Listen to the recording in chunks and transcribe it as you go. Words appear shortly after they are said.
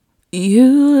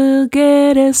You will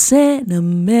get a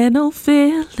sentimental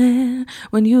feeling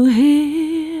when you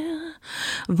hear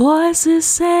voices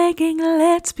saying,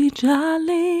 let's be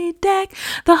jolly. Deck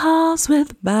the halls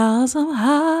with boughs of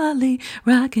holly,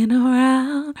 rocking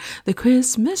around the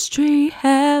Christmas tree.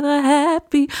 Have a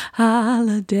happy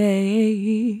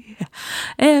holiday.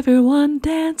 Everyone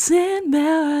dancing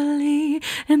merrily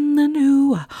in the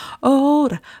new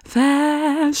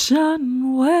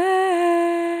old-fashioned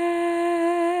way.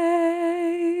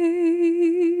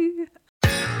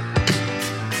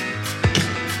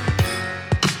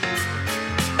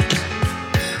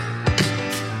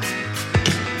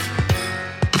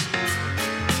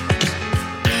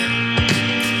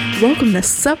 Welcome to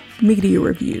Sup Media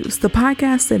Reviews, the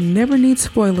podcast that never needs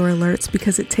spoiler alerts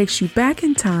because it takes you back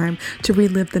in time to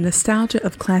relive the nostalgia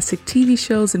of classic TV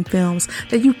shows and films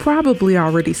that you've probably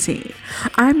already seen.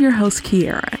 I'm your host,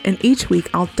 Kiara, and each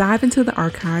week I'll dive into the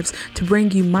archives to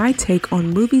bring you my take on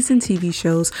movies and TV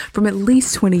shows from at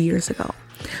least 20 years ago.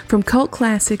 From cult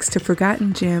classics to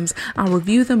forgotten gems, I'll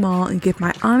review them all and give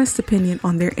my honest opinion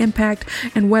on their impact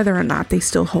and whether or not they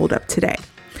still hold up today.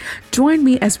 Join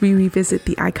me as we revisit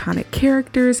the iconic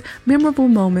characters, memorable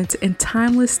moments, and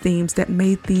timeless themes that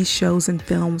made these shows and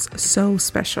films so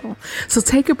special. So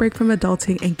take a break from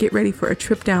adulting and get ready for a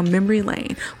trip down memory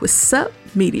lane with Sup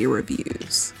Media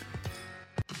Reviews.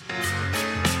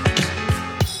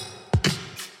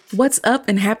 What's up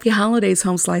and happy holidays,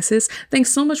 Home Slices. Thanks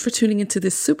so much for tuning into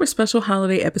this super special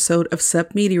holiday episode of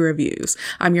Sup Media Reviews.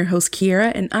 I'm your host,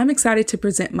 Kiara, and I'm excited to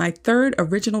present my third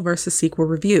original versus sequel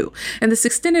review. In this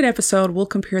extended episode, we'll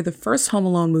compare the first Home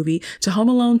Alone movie to Home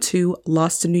Alone 2,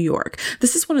 Lost in New York.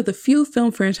 This is one of the few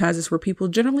film franchises where people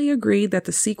generally agree that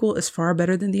the sequel is far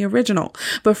better than the original.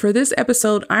 But for this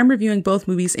episode, I'm reviewing both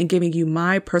movies and giving you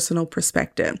my personal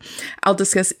perspective. I'll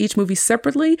discuss each movie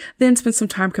separately, then spend some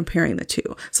time comparing the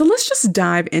two. So let's just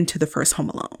dive into the first Home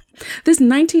Alone. This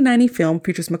 1990 film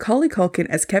features Macaulay Culkin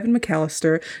as Kevin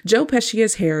McAllister, Joe Pesci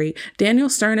as Harry, Daniel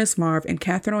Stern as Marv, and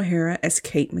Catherine O'Hara as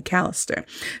Kate McAllister.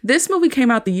 This movie came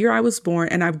out the year I was born,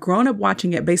 and I've grown up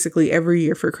watching it basically every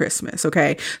year for Christmas,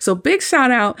 okay? So big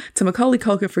shout out to Macaulay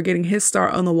Culkin for getting his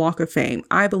start on the Walk of Fame.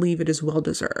 I believe it is well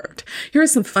deserved. Here are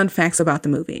some fun facts about the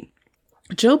movie.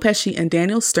 Joe Pesci and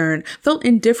Daniel Stern felt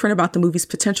indifferent about the movie's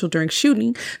potential during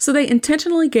shooting, so they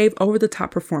intentionally gave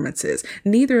over-the-top performances,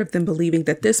 neither of them believing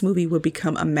that this movie would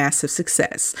become a massive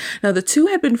success. Now, the two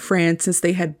had been friends since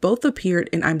they had both appeared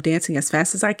in I'm Dancing as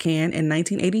Fast as I Can in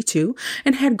 1982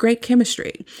 and had great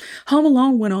chemistry. Home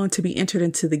Alone went on to be entered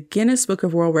into the Guinness Book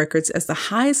of World Records as the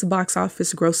highest box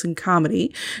office grossing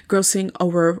comedy, grossing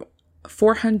over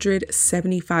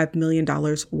 $475 million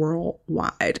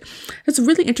worldwide. It's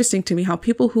really interesting to me how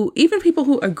even people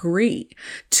who agree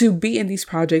to be in these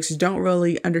projects don't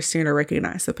really understand or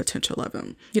recognize the potential of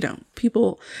them. You know,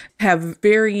 people have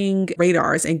varying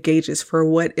radars and gauges for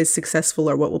what is successful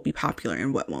or what will be popular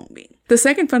and what won't be. The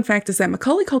second fun fact is that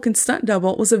Macaulay Culkin's stunt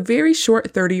double was a very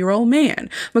short 30-year-old man.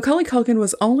 Macaulay Culkin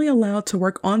was only allowed to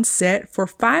work on set for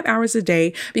 5 hours a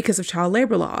day because of child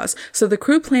labor laws, so the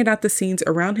crew planned out the scenes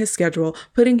around his schedule,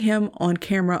 putting him on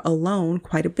camera alone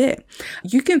quite a bit.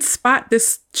 You can spot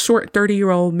this short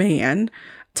 30-year-old man.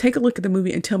 Take a look at the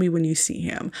movie and tell me when you see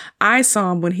him. I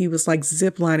saw him when he was like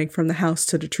ziplining from the house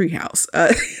to the treehouse.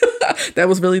 That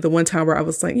was really the one time where I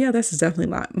was like, yeah, this is definitely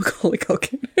not Macaulay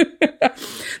Culkin.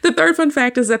 The third fun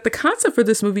fact is that the concept for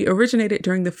this movie originated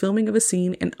during the filming of a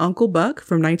scene in Uncle Buck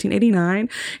from 1989,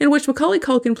 in which Macaulay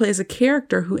Culkin plays a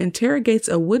character who interrogates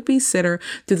a would-be sitter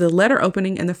through the letter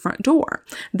opening in the front door.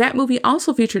 That movie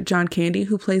also featured John Candy,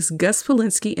 who plays Gus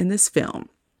Polinski in this film.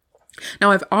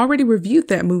 Now, I've already reviewed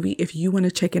that movie if you want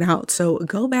to check it out, so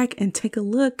go back and take a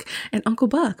look at Uncle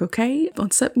Buck, okay?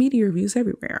 On Sup Media Reviews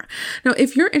everywhere. Now,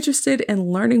 if you're interested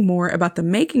in learning more about the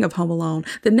making of Home Alone,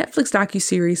 the Netflix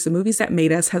docuseries, The Movies That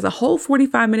Made Us, has a whole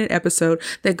 45-minute episode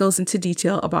that goes into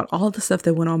detail about all the stuff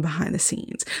that went on behind the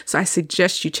scenes, so I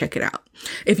suggest you check it out.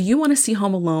 If you want to see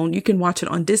Home Alone, you can watch it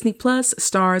on Disney+,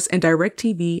 Starz, and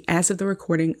DirecTV as of the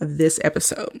recording of this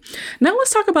episode. Now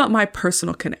let's talk about my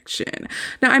personal connection.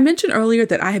 Now, I mentioned earlier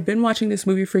that I have been watching this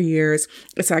movie for years.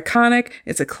 It's iconic,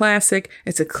 it's a classic,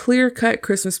 it's a clear-cut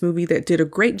Christmas movie that did a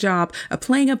great job of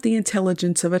playing up the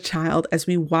intelligence of a child as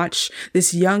we watch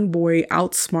this young boy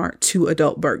outsmart two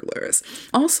adult burglars.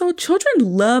 Also, children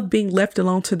love being left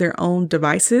alone to their own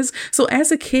devices. So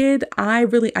as a kid, I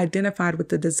really identified with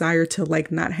the desire to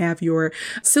not have your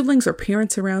siblings or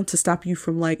parents around to stop you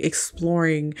from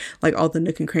exploring all the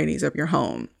nook and crannies of your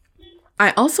home.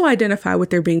 I also identify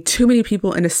with there being too many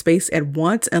people in a space at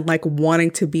once and like wanting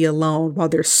to be alone while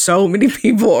there's so many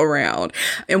people around.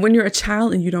 And when you're a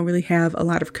child and you don't really have a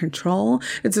lot of control,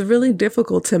 it's really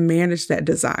difficult to manage that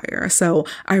desire. So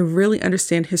I really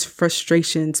understand his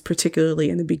frustrations, particularly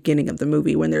in the beginning of the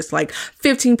movie when there's like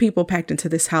 15 people packed into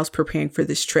this house preparing for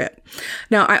this trip.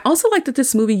 Now, I also like that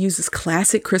this movie uses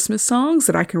classic Christmas songs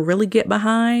that I can really get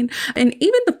behind. And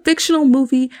even the fictional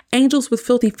movie Angels with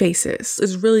Filthy Faces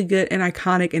is really good and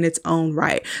iconic in its own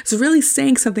right. It's really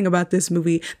saying something about this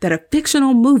movie that a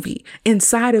fictional movie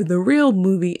inside of the real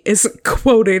movie is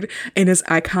quoted and is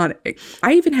iconic.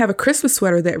 I even have a Christmas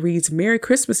sweater that reads "Merry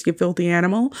Christmas, you filthy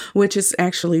animal," which is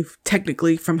actually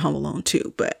technically from Home Alone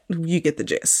 2, but you get the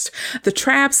gist. The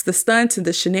traps, the stunts, and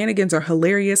the shenanigans are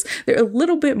hilarious. They're a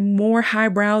little bit more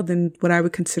highbrow than what I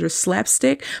would consider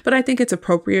slapstick, but I think it's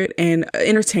appropriate and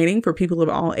entertaining for people of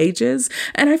all ages.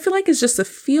 And I feel like it's just a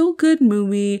feel-good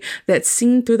movie that's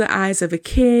seen through the eyes of a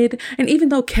kid. And even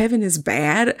though Kevin is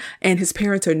bad and his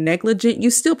parents are negligent, you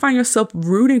still find yourself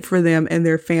rooting for them and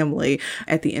their family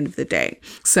at the end of the day.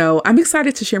 So I'm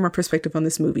excited to share my perspective on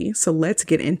this movie. So let's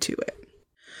get into it.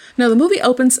 Now, the movie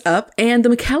opens up and the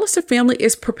McAllister family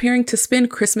is preparing to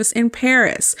spend Christmas in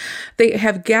Paris. They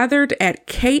have gathered at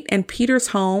Kate and Peter's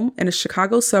home in a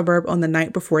Chicago suburb on the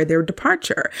night before their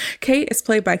departure. Kate is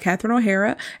played by Catherine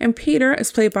O'Hara and Peter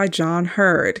is played by John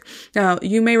Hurd. Now,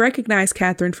 you may recognize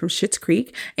Catherine from Schitt's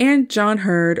Creek and John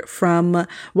Hurd from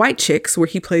White Chicks, where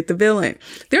he played the villain.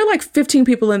 There are like 15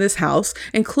 people in this house,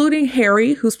 including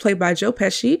Harry, who's played by Joe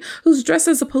Pesci, who's dressed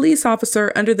as a police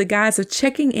officer under the guise of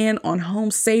checking in on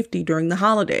home safety during the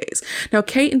holidays. Now,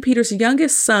 Kate and Peter's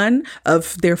youngest son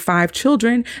of their 5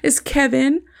 children is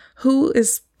Kevin, who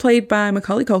is played by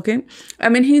Macaulay Culkin.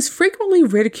 He's frequently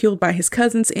ridiculed by his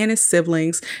cousins and his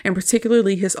siblings, and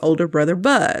particularly his older brother,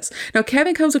 Buzz. Now,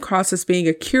 Kevin comes across as being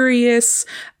a curious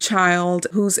child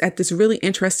who's at this really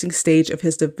interesting stage of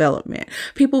his development.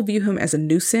 People view him as a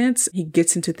nuisance. He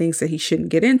gets into things that he shouldn't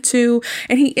get into,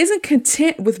 and he isn't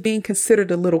content with being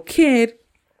considered a little kid,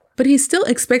 but he still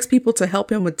expects people to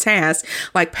help him with tasks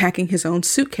like packing his own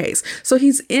suitcase. So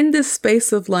he's in this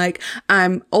space of like,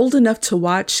 I'm old enough to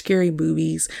watch scary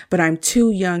movies, but I'm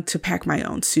too young to pack my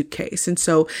own suitcase. And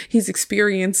so he's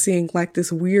experiencing like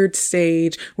this weird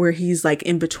stage where he's like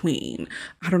in between.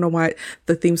 I don't know why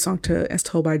the theme song to As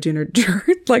Told by Jenna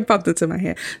like popped into my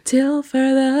head. Till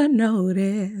further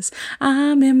notice,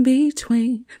 I'm in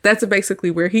between. That's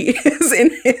basically where he is in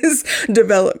his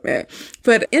development.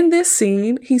 But in this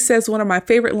scene, he says one of my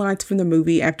favorite lines from the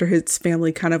movie after his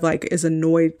family kind of like is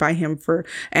annoyed by him for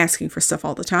asking for stuff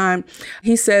all the time.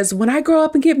 He says, "When I grow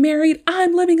up and get married,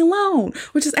 I'm living alone,"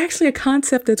 which is actually a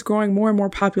concept that's growing more and more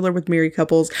popular with married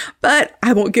couples, but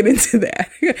I won't get into that.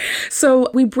 So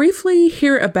we briefly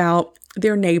hear about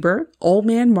their neighbor, Old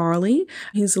Man Marley.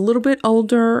 He's a little bit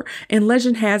older, and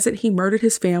legend has it he murdered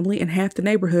his family and half the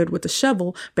neighborhood with a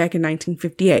shovel back in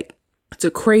 1958. It's a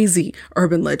crazy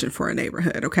urban legend for a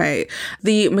neighborhood, okay?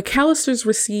 The McAllisters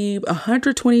receive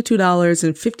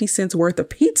 $122.50 worth of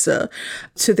pizza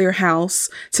to their house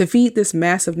to feed this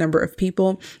massive number of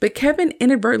people, but Kevin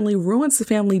inadvertently ruins the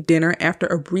family dinner after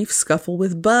a brief scuffle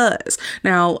with Buzz.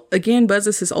 Now, again, Buzz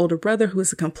is his older brother who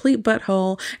is a complete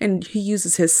butthole, and he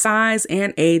uses his size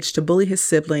and age to bully his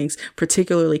siblings,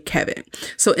 particularly Kevin.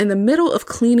 So in the middle of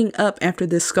cleaning up after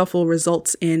this scuffle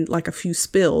results in like a few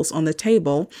spills on the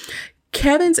table,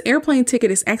 Kevin's airplane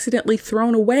ticket is accidentally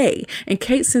thrown away, and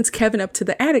Kate sends Kevin up to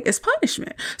the attic as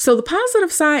punishment. So the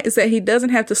positive side is that he doesn't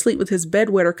have to sleep with his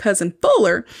bedwetter cousin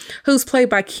Fuller, who's played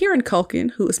by Kieran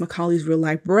Culkin, who is Macaulay's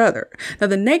real-life brother. Now,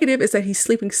 the negative is that he's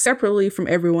sleeping separately from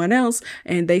everyone else,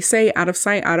 and they say out of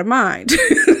sight, out of mind.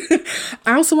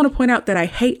 I also want to point out that I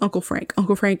hate Uncle Frank.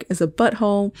 Uncle Frank is a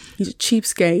butthole. He's a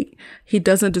cheapskate. He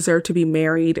doesn't deserve to be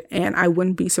married, and I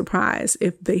wouldn't be surprised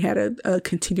if they had a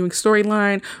continuing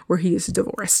storyline where he is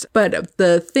divorced. But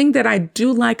the thing that I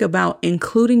do like about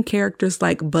including characters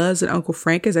like Buzz and Uncle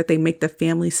Frank is that they make the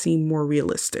family seem more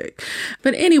realistic.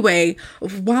 But anyway,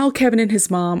 while Kevin and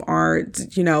his mom are,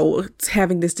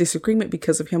 having this disagreement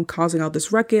because of him causing all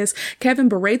this ruckus, Kevin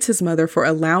berates his mother for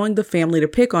allowing the family to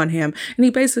pick on him, and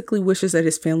he basically wishes that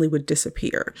his family would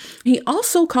disappear. He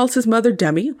also calls his mother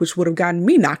dummy, which would have gotten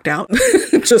me knocked out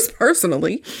just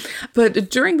personally.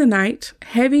 But during the night,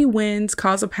 heavy winds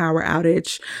cause a power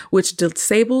outage, which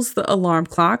disables the alarm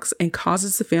clocks and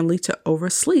causes the family to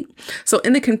oversleep. So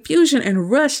in the confusion and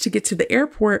rush to get to the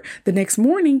airport the next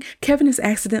morning, Kevin is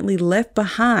accidentally left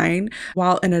behind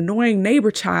while an annoying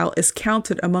neighbor child is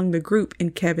counted among the group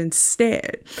in Kevin's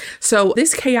stead. So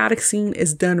this chaotic scene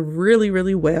is done really,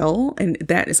 really well. And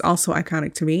that is also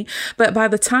iconic to me. But by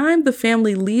the time the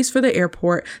family leaves for the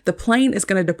airport, the plane is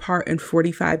going to depart in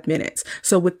 45 minutes.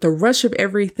 So with the rush of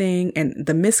everything and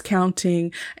the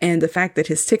miscounting and the fact that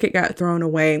his ticket got thrown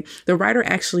away, the writer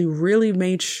actually really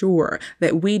made sure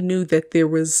that we knew that there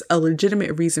was a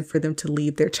legitimate reason for them to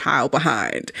leave their child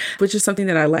behind, which is something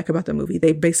that I like about the movie.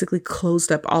 They basically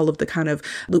closed up all of the kind of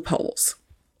loopholes.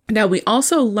 Now, we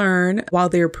also learn while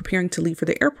they're preparing to leave for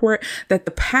the airport that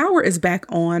the power is back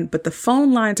on, but the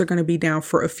phone lines are going to be down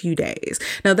for a few days.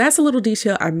 Now, that's a little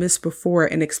detail I missed before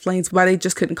and explains why they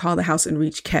just couldn't call the house and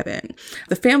reach Kevin.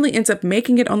 The family ends up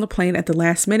making it on the plane at the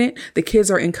last minute. The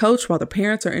kids are in coach while the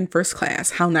parents are in first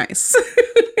class. How nice.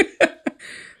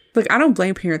 Look, I don't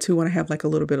blame parents who want to have like a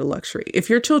little bit of luxury. If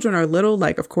your children are little,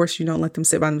 like, of course, you don't let them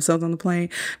sit by themselves on the plane.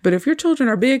 But if your children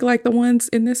are big, like the ones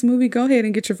in this movie, go ahead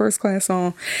and get your first class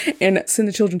on and send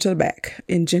the children to the back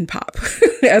in Gen Pop,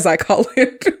 as I call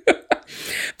it.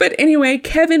 But anyway,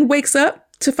 Kevin wakes up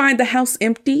to find the house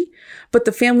empty, but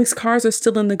the family's cars are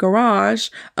still in the garage,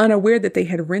 unaware that they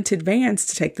had rented vans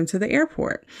to take them to the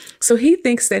airport. So he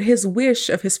thinks that his wish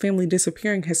of his family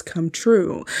disappearing has come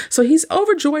true. So he's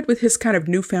overjoyed with his kind of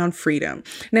newfound freedom.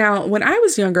 Now, when I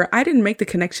was younger, I didn't make the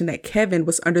connection that Kevin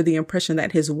was under the impression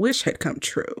that his wish had come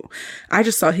true. I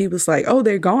just thought he was like, oh,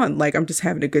 they're gone. Like, I'm just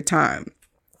having a good time.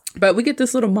 But we get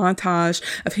this little montage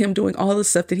of him doing all the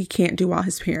stuff that he can't do while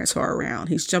his parents are around.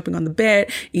 He's jumping on the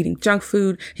bed, eating junk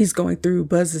food. He's going through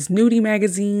Buzz's nudie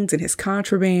magazines and his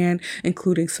contraband,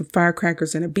 including some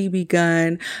firecrackers and a BB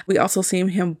gun. We also see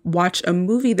him watch a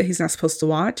movie that he's not supposed to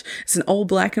watch. It's an old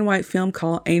black and white film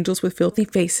called Angels with Filthy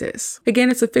Faces.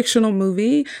 Again, it's a fictional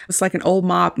movie. It's like an old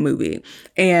mob movie.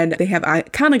 And they have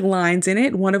iconic lines in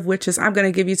it, one of which is, I'm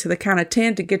going to give you to the count of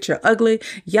 10 to get your ugly,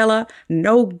 yellow,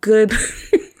 no good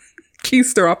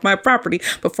keister off my property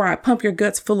before I pump your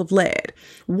guts full of lead.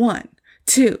 1,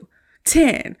 2,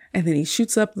 10. And then he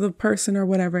shoots up the person or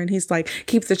whatever. And he's like,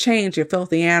 keep the change, you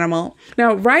filthy animal.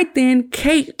 Now, right then,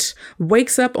 Kate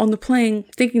wakes up on the plane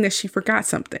thinking that she forgot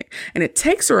something. And it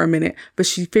takes her a minute, but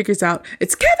she figures out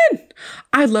it's Kevin.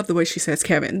 I love the way she says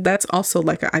Kevin. That's also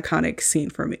like an iconic scene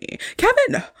for me.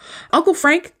 Kevin! Uncle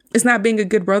Frank is not being a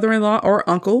good brother-in-law or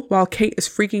uncle while Kate is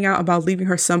freaking out about leaving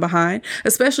her son behind,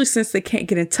 especially since they can't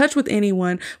get in touch with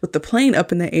anyone with the plane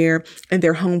up in the air and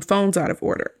their home phones out of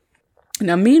order.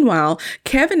 Now, meanwhile,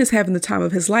 Kevin is having the time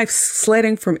of his life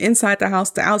sledding from inside the house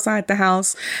to outside the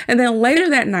house. And then later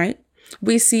that night,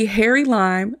 we see Harry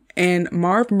Lime and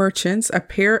Marv Merchants, a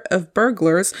pair of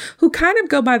burglars who kind of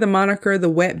go by the moniker the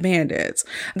Wet Bandits.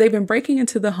 They've been breaking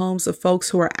into the homes of folks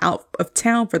who are out of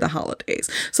town for the holidays.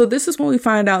 So this is when we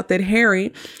find out that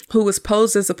Harry, who was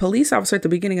posed as a police officer at the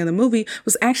beginning of the movie,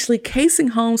 was actually casing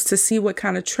homes to see what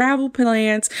kind of travel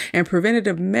plans and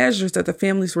preventative measures that the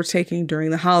families were taking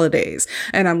during the holidays.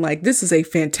 And I'm like, this is a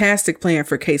fantastic plan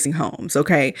for casing homes,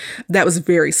 okay? That was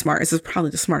very smart. This is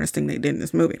probably the smartest thing they did in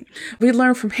this movie. We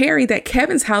learned from Harry that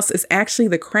Kevin's house is actually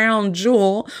the crown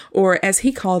jewel, or as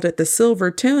he called it, the silver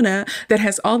tuna, that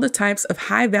has all the types of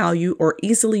high value or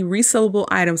easily resellable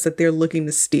items that they're looking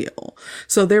to steal.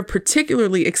 So they're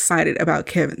particularly excited about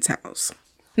Kevin's house.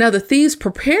 Now, the thieves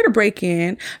prepare to break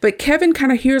in, but Kevin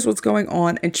kind of hears what's going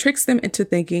on and tricks them into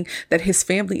thinking that his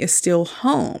family is still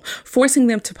home, forcing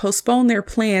them to postpone their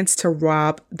plans to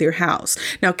rob their house.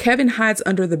 Now, Kevin hides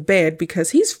under the bed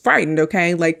because he's frightened,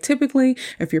 okay? Like, typically,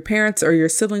 if your parents or your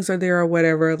siblings are there or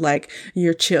whatever, like,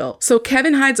 you're chill. So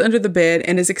Kevin hides under the bed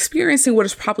and is experiencing what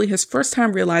is probably his first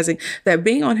time realizing that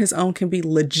being on his own can be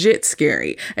legit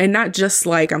scary, and not just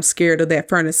like, I'm scared of that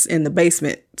furnace in the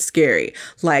basement scary.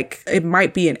 Like, it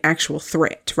might be an actual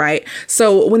threat, right?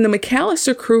 So when the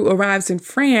McAllister crew arrives in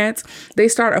France, they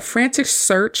start a frantic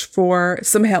search for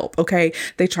some help, okay?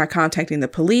 They try contacting the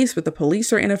police, but the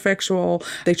police are ineffectual.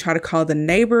 They try to call the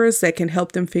neighbors that can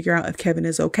help them figure out if Kevin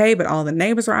is okay, but all the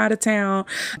neighbors are out of town.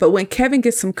 But when Kevin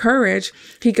gets some courage,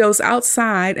 he goes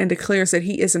outside and declares that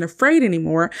he isn't afraid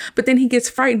anymore, but then he gets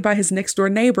frightened by his next door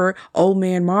neighbor, Old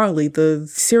Man Marley, the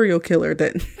serial killer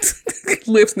that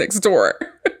lives next door.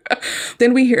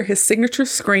 Then we hear his signature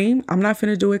scream. I'm not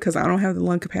finna do it because I don't have the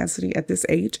lung capacity at this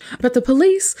age. But the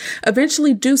police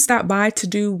eventually do stop by to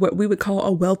do what we would call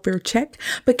a welfare check.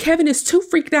 But Kevin is too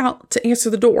freaked out to answer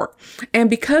the door. And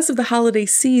because of the holiday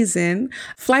season,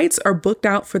 flights are booked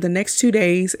out for the next 2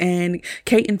 days, and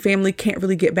Kate and family can't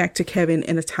really get back to Kevin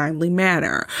in a timely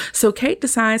manner. So Kate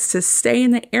decides to stay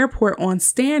in the airport on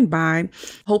standby,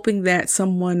 hoping that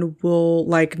someone will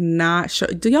like not show.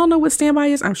 Do y'all know what standby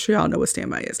is? I'm sure y'all know what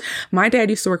standby is. My dad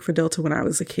used to work for Delta when I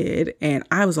was a kid, and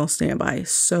I was on standby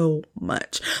so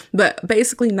much. But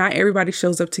basically, not everybody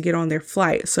shows up to get on their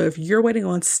flight. So if you're waiting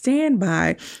on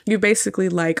standby, you're basically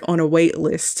like on a wait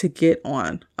list to get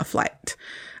on a flight.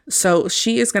 So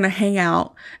she is going to hang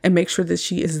out and make sure that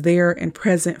she is there and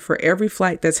present for every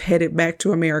flight that's headed back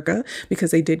to America,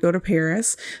 because they did go to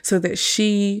Paris, so that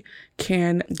she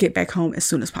can get back home as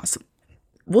soon as possible.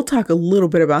 We'll talk a little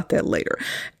bit about that later.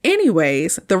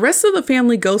 Anyways, the rest of the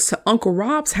family goes to Uncle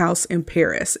Rob's house in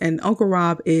Paris, and Uncle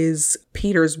Rob is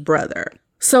Peter's brother.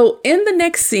 So in the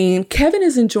next scene, Kevin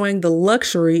is enjoying the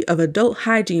luxury of adult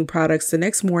hygiene products the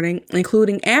next morning,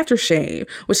 including aftershave,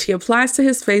 which he applies to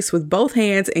his face with both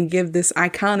hands and gives this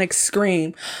iconic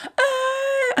scream.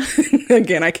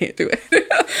 Again, I can't do it.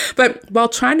 But while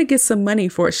trying to get some money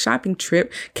for a shopping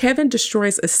trip, Kevin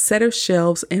destroys a set of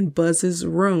shelves in Buzz's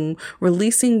room,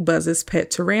 releasing Buzz's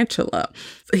pet tarantula.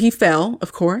 He fell,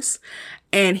 of course,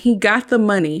 and he got the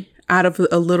money out of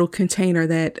a little container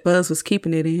that Buzz was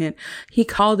keeping it in. He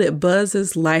called it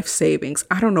Buzz's life savings.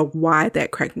 I don't know why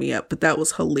that cracked me up, but that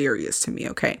was hilarious to me.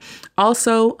 Okay.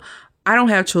 Also, I don't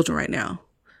have children right now,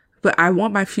 but I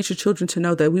want my future children to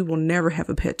know that we will never have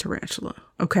a pet tarantula.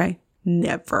 Okay.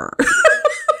 Never.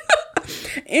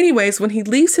 Anyways, when he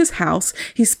leaves his house,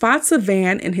 he spots a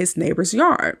van in his neighbor's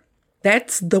yard.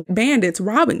 That's the bandits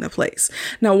robbing the place.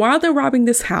 Now, while they're robbing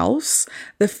this house,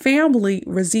 the family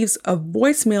receives a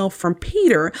voicemail from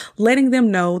Peter letting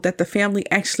them know that the family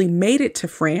actually made it to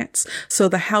France, so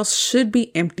the house should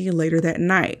be empty later that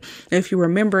night. If you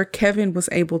remember, Kevin was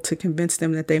able to convince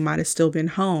them that they might have still been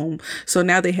home. So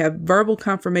now they have verbal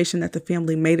confirmation that the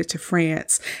family made it to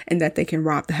France and that they can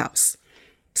rob the house.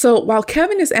 So while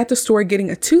Kevin is at the store getting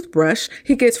a toothbrush,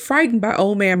 he gets frightened by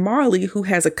old man Marley, who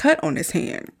has a cut on his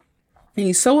hand. And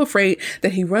he's so afraid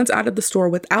that he runs out of the store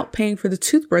without paying for the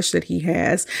toothbrush that he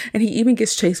has. And he even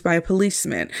gets chased by a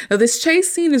policeman. Now, this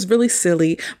chase scene is really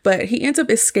silly, but he ends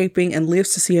up escaping and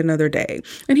lives to see another day.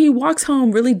 And he walks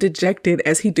home really dejected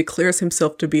as he declares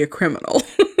himself to be a criminal.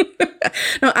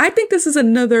 Now, I think this is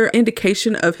another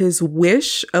indication of his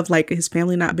wish of like his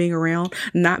family not being around,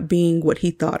 not being what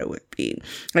he thought it would be.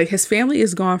 Like his family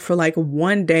is gone for like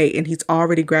one day and he's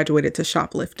already graduated to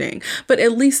shoplifting, but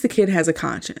at least the kid has a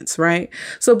conscience, right?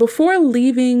 So before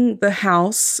leaving the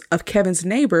house of Kevin's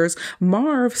neighbors,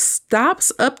 Marv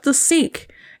stops up the sink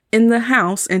in the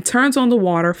house and turns on the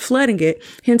water, flooding it,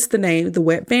 hence the name, the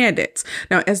Wet Bandits.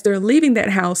 Now, as they're leaving that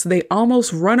house, they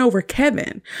almost run over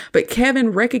Kevin, but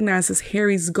Kevin recognizes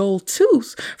Harry's gold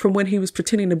tooth from when he was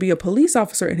pretending to be a police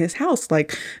officer in his house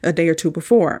like a day or two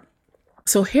before.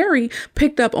 So Harry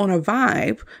picked up on a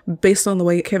vibe based on the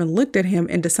way Kevin looked at him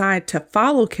and decided to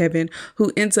follow Kevin,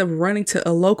 who ends up running to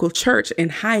a local church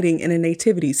and hiding in a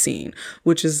nativity scene,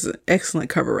 which is an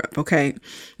excellent cover up. Okay.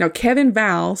 Now Kevin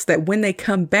vows that when they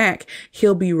come back,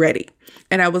 he'll be ready.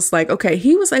 And I was like, okay,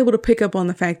 he was able to pick up on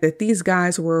the fact that these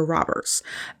guys were robbers.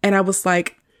 And I was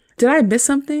like, did I miss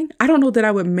something? I don't know that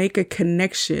I would make a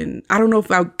connection. I don't know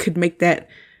if I could make that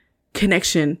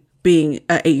connection being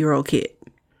an 8-year-old kid.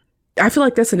 I feel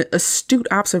like that's an astute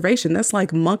observation. That's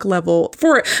like monk level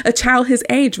for a child his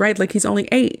age, right? Like he's only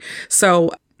 8.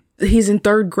 So he's in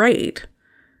 3rd grade.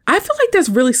 I feel like that's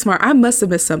really smart. I must have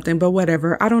missed something, but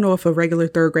whatever. I don't know if a regular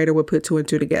 3rd grader would put 2 and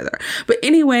 2 together. But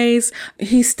anyways,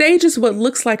 he stages what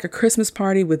looks like a Christmas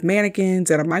party with mannequins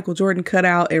and a Michael Jordan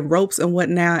cutout and ropes and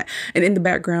whatnot. And in the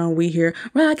background, we hear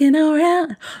rocking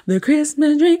around the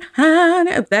Christmas tree.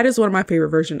 That is one of my favorite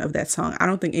versions of that song. I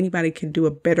don't think anybody can do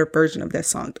a better version of that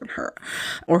song than her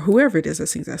or whoever it is that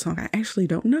sings that song. I actually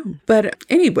don't know. But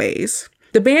anyways,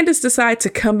 the bandits decide to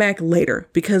come back later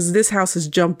because this house is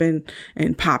jumping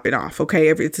and popping off. Okay,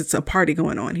 it's a party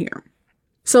going on here.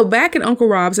 So back at Uncle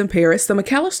Rob's in Paris, the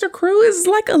McAllister crew is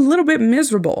like a little bit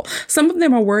miserable. Some of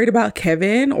them are worried about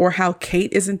Kevin or how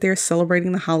Kate isn't there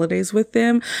celebrating the holidays with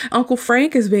them. Uncle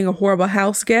Frank is being a horrible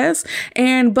house guest,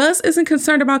 and Buzz isn't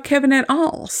concerned about Kevin at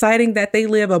all, citing that they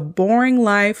live a boring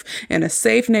life in a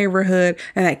safe neighborhood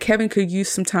and that Kevin could use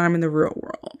some time in the real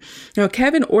world. Now,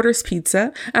 Kevin orders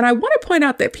pizza, and I want to point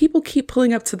out that people keep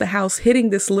pulling up to the house hitting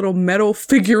this little metal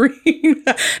figurine,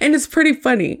 and it's pretty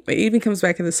funny. It even comes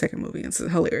back in the second movie. It's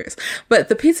hilarious. But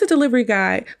the pizza delivery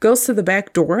guy goes to the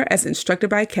back door as instructed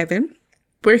by Kevin,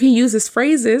 where he uses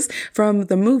phrases from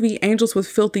the movie Angels with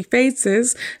Filthy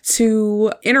Faces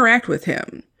to interact with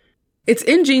him. It's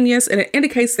ingenious and it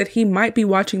indicates that he might be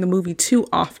watching the movie too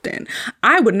often.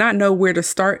 I would not know where to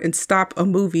start and stop a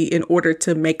movie in order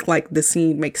to make like the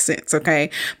scene make sense, okay?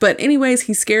 But anyways,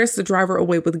 he scares the driver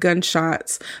away with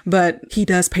gunshots, but he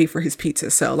does pay for his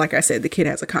pizza. So like I said, the kid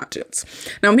has a conscience.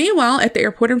 Now, meanwhile, at the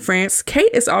airport in France,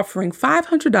 Kate is offering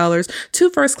 $500, 2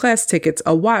 first-class tickets,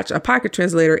 a watch, a pocket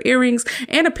translator, earrings,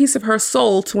 and a piece of her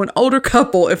soul to an older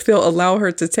couple if they'll allow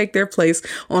her to take their place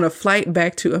on a flight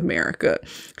back to America.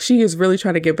 She is really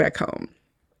trying to get back home.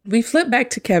 We flip back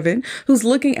to Kevin, who's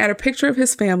looking at a picture of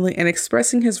his family and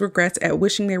expressing his regrets at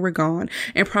wishing they were gone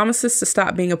and promises to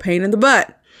stop being a pain in the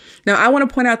butt. Now, I want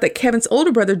to point out that Kevin's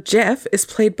older brother, Jeff, is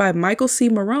played by Michael C.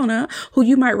 Morona, who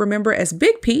you might remember as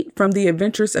Big Pete from The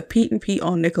Adventures of Pete and Pete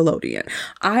on Nickelodeon.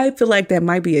 I feel like that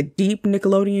might be a deep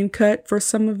Nickelodeon cut for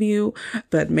some of you,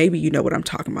 but maybe you know what I'm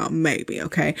talking about. Maybe,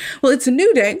 okay? Well, it's a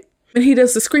new day. And he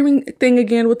does the screaming thing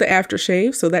again with the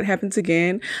aftershave. So that happens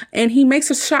again. And he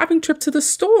makes a shopping trip to the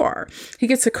store. He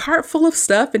gets a cart full of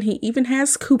stuff and he even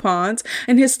has coupons.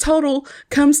 And his total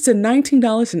comes to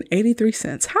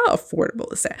 $19.83. How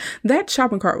affordable is that? That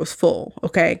shopping cart was full,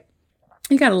 okay?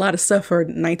 He got a lot of stuff for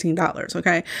 $19,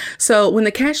 okay? So when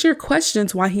the cashier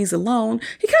questions why he's alone,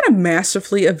 he kind of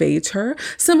masterfully evades her,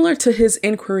 similar to his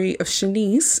inquiry of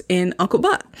Shanice in Uncle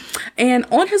Buck. And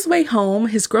on his way home,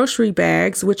 his grocery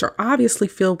bags, which are obviously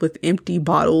filled with empty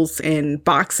bottles and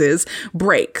boxes,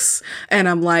 breaks. And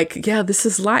I'm like, yeah, this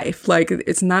is life. Like,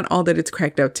 it's not all that it's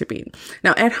cracked up to be.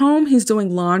 Now, at home, he's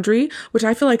doing laundry, which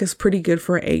I feel like is pretty good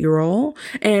for an 8-year-old.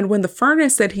 And when the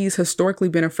furnace that he's historically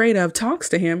been afraid of talks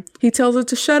to him, he tells her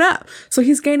to shut up. So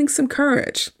he's gaining some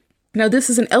courage. Now, this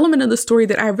is an element of the story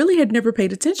that I really had never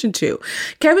paid attention to.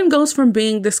 Kevin goes from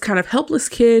being this kind of helpless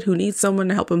kid who needs someone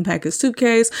to help him pack his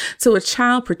suitcase to a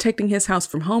child protecting his house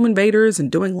from home invaders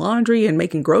and doing laundry and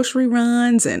making grocery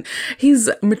runs. And he's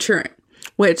maturing,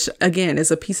 which again is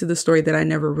a piece of the story that I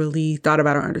never really thought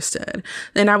about or understood.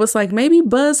 And I was like, maybe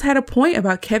Buzz had a point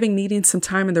about Kevin needing some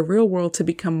time in the real world to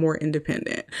become more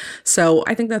independent. So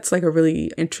I think that's like a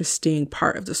really interesting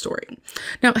part of the story.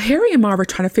 Now, Harry and Marv are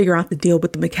trying to figure out the deal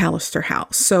with the McAllister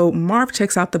house. So Marv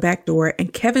checks out the back door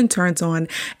and Kevin turns on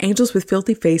Angels with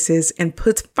Filthy Faces and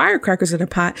puts firecrackers in a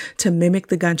pot to mimic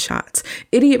the gunshots.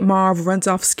 Idiot Marv runs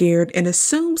off scared and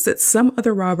assumes that some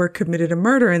other robber committed a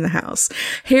murder in the house.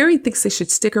 Harry thinks they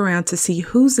should stick around to see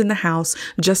who's in the house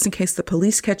just in case the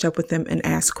police catch up with them and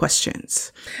ask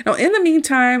questions. Now, in the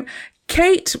meantime,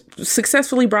 Kate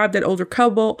successfully bribed that older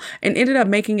couple and ended up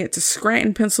making it to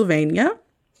Scranton, Pennsylvania,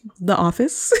 the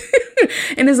office,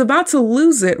 and is about to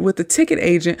lose it with the ticket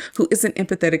agent who isn't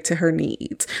empathetic to her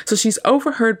needs. So she's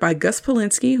overheard by Gus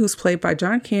Polinski, who's played by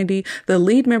John Candy, the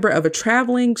lead member of a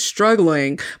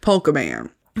struggling polka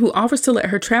band, who offers to let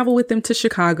her travel with them to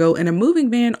Chicago in a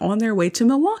moving van on their way to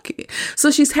Milwaukee.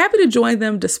 So she's happy to join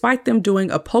them despite them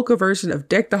doing a polka version of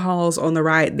Deck the Halls on the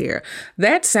ride there.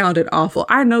 That sounded awful.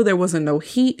 I know there wasn't no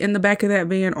heat in the back of that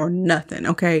van or nothing,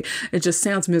 okay? It just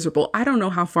sounds miserable. I don't know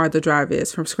how far the drive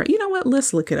is from Scranton. You know what?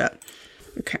 Let's look it up.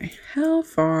 Okay, how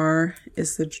far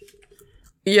is the...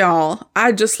 Y'all,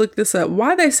 I just looked this up.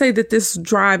 Why they say that this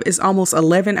drive is almost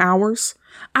 11 hours?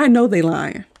 I know they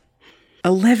lying.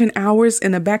 11 hours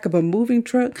in the back of a moving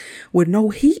truck with no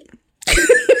heat.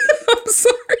 I'm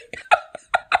sorry.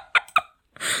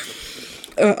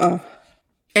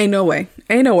 Ain't no way.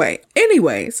 Ain't no way.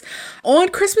 Anyways, on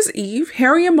Christmas Eve,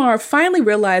 Harry and Marv finally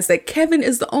realize that Kevin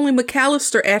is the only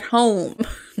McAllister at home.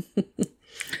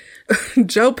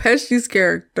 Joe Pesci's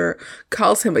character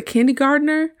calls him a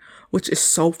kindergartner, which is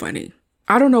so funny.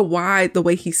 I don't know why the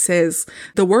way he says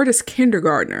the word is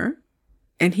kindergartner.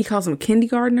 And he calls him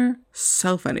kindergartner.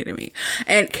 So funny to me.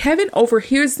 And Kevin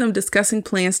overhears them discussing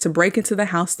plans to break into the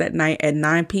house that night at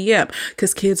 9 p.m.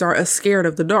 because kids are scared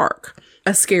of the dark.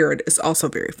 Scared is also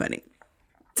very funny.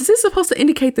 Is this supposed to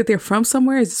indicate that they're from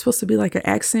somewhere? Is it supposed to be like an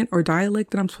accent or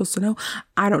dialect that I'm supposed to know?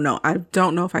 I don't know. I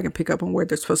don't know if I can pick up on where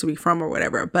they're supposed to be from or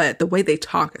whatever, but the way they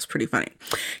talk is pretty funny.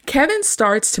 Kevin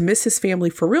starts to miss his family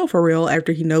for real,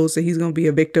 after he knows that he's going to be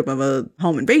a victim of a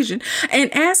home invasion,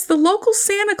 and asks the local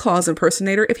Santa Claus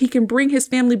impersonator if he can bring his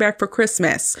family back for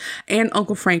Christmas, and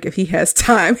Uncle Frank if he has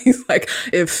time. He's like,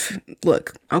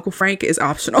 look, Uncle Frank is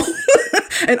optional,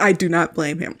 and I do not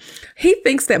blame him. He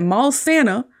thinks that Mall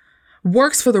Santa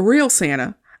works for the real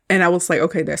Santa And I was like,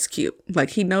 okay, that's cute. Like,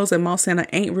 he knows that Mall Santa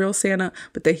ain't real Santa,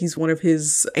 but that he's one of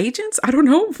his agents. I don't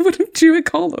know what you would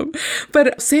call him.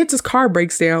 But Santa's car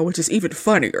breaks down, which is even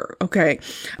funnier. Okay.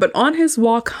 But on his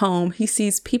walk home, he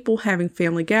sees people having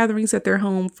family gatherings at their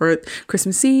home for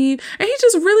Christmas Eve. And he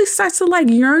just really starts to like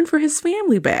yearn for his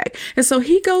family back. And so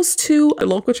he goes to a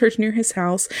local church near his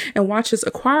house and watches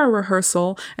a choir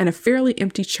rehearsal and a fairly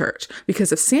empty church.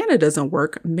 Because if Santa doesn't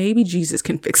work, maybe Jesus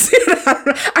can fix it.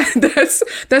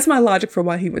 That's my logic for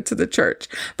why he went to the church.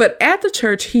 But at the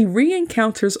church, he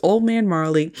re-encounters Old Man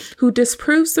Marley, who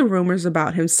disproves the rumors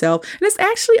about himself and is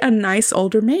actually a nice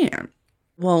older man.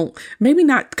 Well, maybe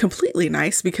not completely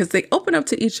nice, because they open up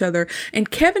to each other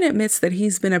and Kevin admits that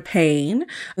he's been a pain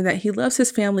and that he loves his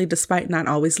family despite not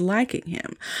always liking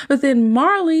him. But then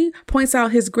Marley points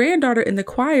out his granddaughter in the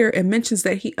choir and mentions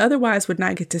that he otherwise would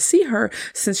not get to see her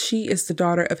since she is the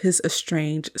daughter of his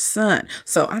estranged son.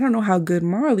 So I don't know how good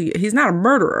Marley is. He's not a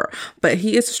murderer, but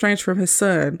he is estranged from his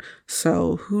son.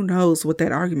 So who knows what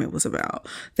that argument was about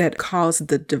that caused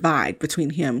the divide between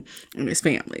him and his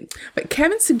family. But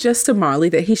Kevin suggests to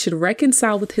Marley that he should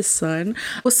reconcile with his son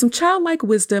with some childlike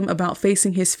wisdom about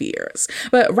facing his fears.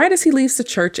 But right as he leaves the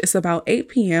church, it's about 8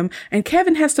 p.m. and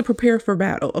Kevin has to prepare for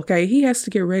battle. Okay. He has to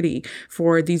get ready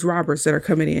for these robbers that are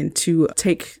coming in to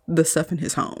take the stuff in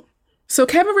his home. So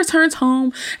Kevin returns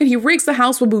home and he rigs the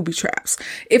house with booby traps.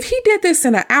 If he did this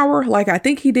in an hour, like I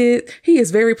think he did, he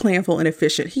is very planful and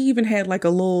efficient. He even had like a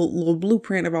little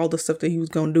blueprint of all the stuff that he was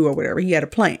going to do or whatever. He had a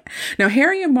plan. Now,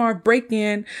 Harry and Marv break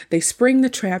in, they spring the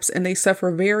traps, and they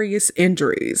suffer various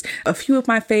injuries. A few of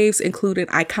my faves included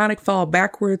iconic fall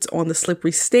backwards on the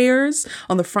slippery stairs,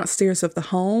 on the front stairs of the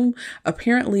home.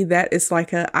 Apparently that is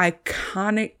like an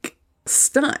iconic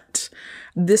stunt.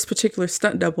 This particular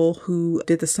stunt double who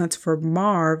did the stunts for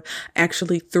Marv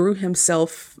actually threw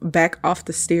himself back off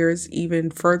the stairs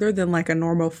even further than like a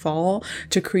normal fall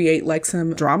to create like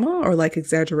some drama or like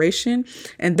exaggeration.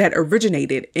 And that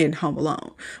originated in Home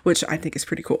Alone, which I think is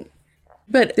pretty cool.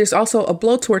 But there's also a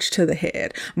blowtorch to the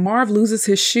head. Marv loses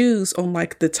his shoes on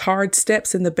like the tarred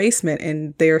steps in the basement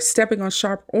and they're stepping on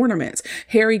sharp ornaments.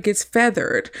 Harry gets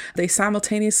feathered. They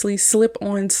simultaneously slip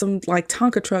on some like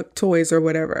Tonka truck toys or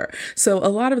whatever. So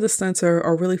a lot of the stunts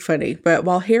are really funny. But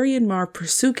while Harry and Marv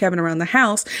pursue Kevin around the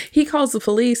house, he calls the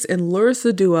police and lures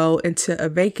the duo into a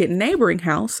vacant neighboring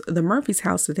house, the Murphy's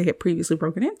house that they had previously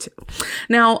broken into.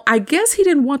 Now, I guess he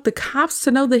didn't want the cops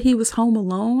to know that he was home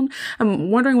alone. I'm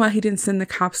wondering why he didn't send the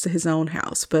cops to his own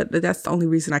house, but that's the only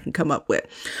reason I can come up with.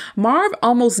 Marv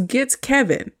almost gets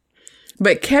Kevin,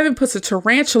 but Kevin puts a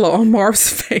tarantula on Marv's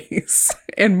face,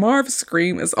 and Marv's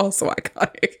scream is also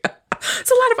iconic.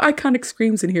 It's a lot of iconic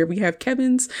screams in here. We have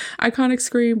Kevin's iconic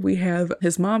scream. We have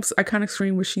his mom's iconic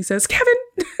scream where she says, Kevin!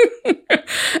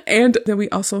 And then we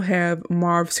also have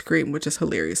Marv's scream, which is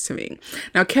hilarious to me.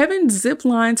 Now, Kevin zip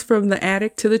lines from the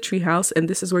attic to the treehouse, and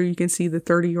this is where you can see the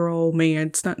 30-year-old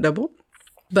man stunt double.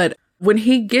 But when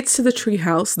he gets to the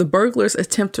treehouse, the burglars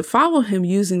attempt to follow him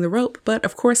using the rope, but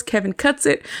of course Kevin cuts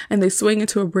it and they swing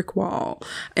into a brick wall.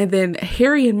 And then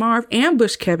Harry and Marv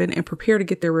ambush Kevin and prepare to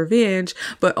get their revenge,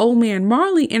 but Old Man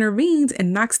Marley intervenes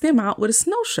and knocks them out with a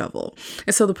snow shovel.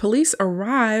 And so the police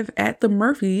arrive at the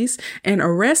Murphys and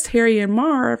arrest Harry and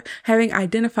Marv, having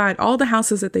identified all the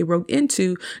houses that they broke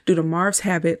into due to Marv's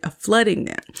habit of flooding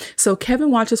them. So Kevin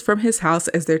watches from his house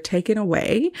as they're taken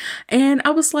away. And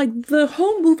I was like, the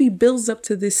whole movie builds up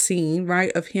to this scene,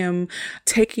 right, of him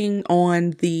taking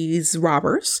on these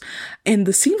robbers. And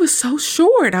the scene was so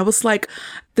short. I was like,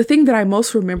 the thing that I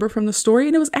most remember from the story,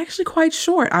 and it was actually quite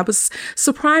short. I was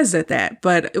surprised at that,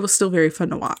 but it was still very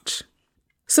fun to watch.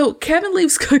 So Kevin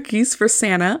leaves cookies for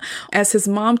Santa as his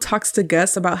mom talks to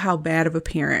Gus about how bad of a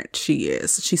parent she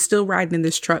is. She's still riding in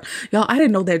this truck. Y'all, I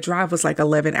didn't know that drive was like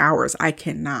 11 hours. I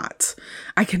cannot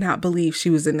believe she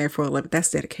was in there for 11.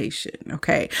 That's dedication.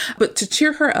 Okay. But to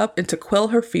cheer her up and to quell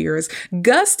her fears,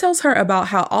 Gus tells her about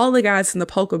how all the guys in the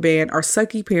polka band are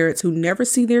sucky parents who never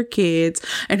see their kids,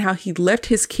 and how he left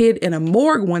his kid in a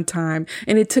morgue one time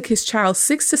and it took his child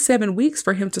 6 to 7 weeks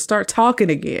for him to start talking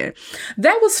again.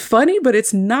 That was funny, but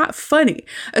it's not funny,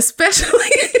 especially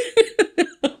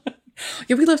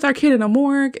yeah, we left our kid in a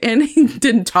morgue and he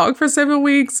didn't talk for 7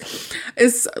 weeks.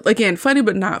 It's, again, funny,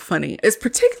 but not funny. It's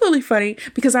particularly funny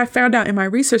because I found out in my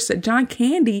research that John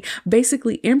Candy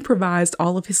basically improvised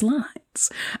all of his lines.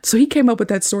 So he came up with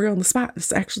that story on the spot.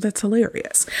 That's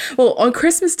hilarious. Well, on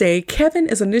Christmas Day, Kevin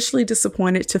is initially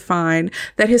disappointed to find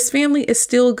that his family is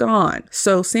still gone.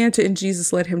 So Santa and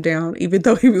Jesus let him down, even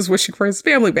though he was wishing for his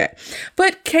family back.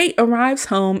 But Kate arrives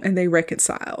home and they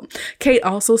reconcile. Kate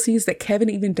also sees that Kevin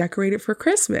even decorated for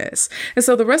Christmas. And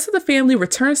so the rest of the family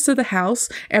returns to the house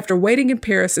after waiting in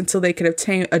Paris until they could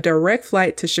obtain a direct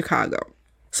flight to Chicago.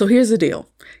 So here's the deal.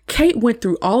 Kate went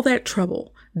through all that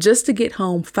trouble just to get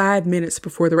home 5 minutes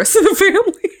before the rest of the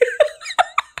family.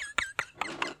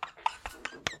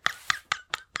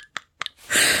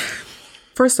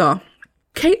 First off,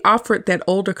 Kate offered that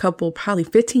older couple probably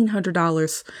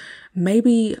 $1,500.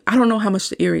 Maybe, I don't know how much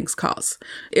the earrings cost.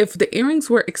 If the earrings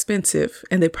were expensive,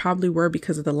 and they probably were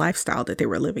because of the lifestyle that they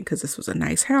were living, because this was a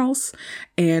nice house.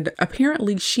 And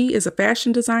apparently she is a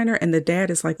fashion designer and the dad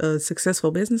is like a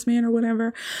successful businessman or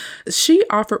whatever. She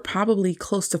offered probably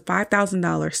close to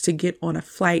 $5,000 to get on a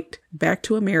flight back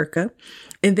to America.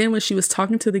 And then when she was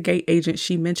talking to the gate agent,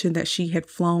 she mentioned that she had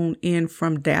flown in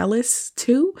from Dallas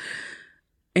too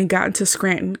and gotten to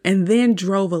Scranton and then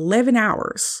drove 11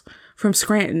 hours from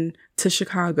Scranton to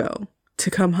Chicago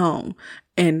to come home.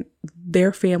 And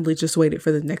their family just waited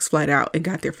for the next flight out and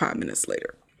got there 5 minutes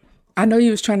later. I know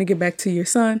you was trying to get back to your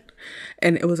son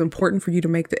and it was important for you to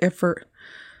make the effort,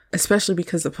 especially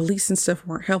because the police and stuff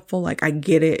weren't helpful. Like, I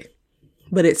get it.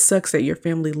 But it sucks that your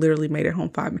family literally made it home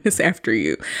 5 minutes after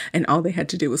you and all they had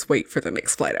to do was wait for the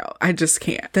next flight out. I just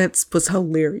can't. That was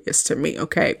hilarious to me,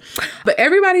 okay? But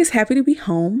everybody's happy to be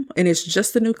home and it's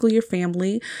just the nuclear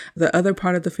family. The other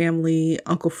part of the family,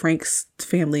 Uncle Frank's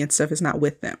family and stuff, is not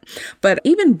with them. But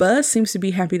even Buzz seems to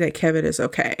be happy that Kevin is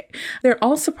okay. They're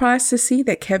all surprised to see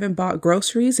that Kevin bought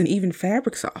groceries and even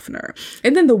fabric softener.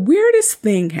 And then the weirdest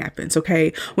thing happens,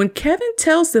 okay? When Kevin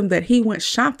tells them that he went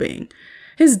shopping,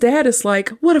 his dad is like,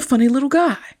 what a funny little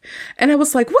guy. And I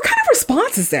was like, what kind of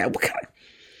response is that?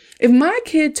 If my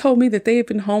kid told me that they had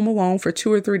been home alone for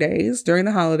 2 or 3 days during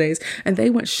the holidays and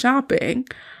they went shopping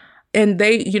and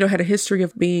they, had a history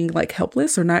of being like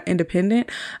helpless or not independent,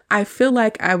 I feel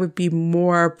like I would be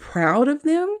more proud of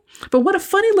them. But what a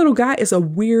funny little guy is a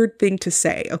weird thing to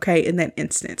say, okay, in that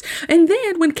instance. And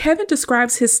then when Kevin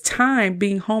describes his time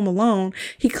being home alone,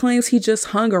 he claims he just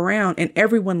hung around and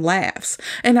everyone laughs.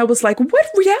 And I was like, what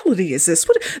reality is this?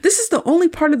 This is the only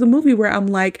part of the movie where I'm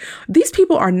like, these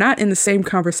people are not in the same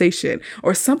conversation,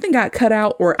 or something got cut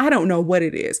out, or I don't know what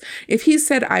it is. If he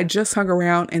said, I just hung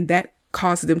around and that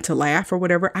caused them to laugh or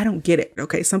whatever, I don't get it.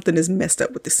 Okay. Something is messed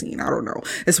up with the scene. I don't know.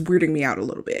 It's weirding me out a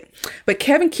little bit. But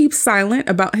Kevin keeps silent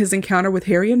about his encounter with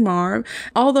Harry and Marv,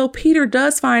 although Peter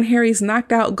does find Harry's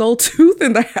knocked out gold tooth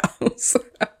in the house.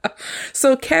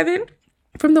 So Kevin,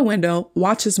 from the window,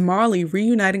 watches Marley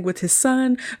reuniting with his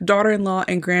son, daughter-in-law,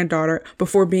 and granddaughter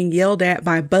before being yelled at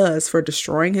by Buzz for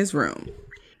destroying his room.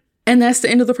 And that's the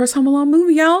end of the first Home Alone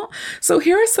movie, y'all. So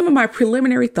here are some of my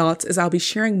preliminary thoughts, as I'll be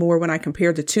sharing more when I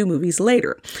compare the two movies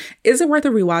later. Is it worth a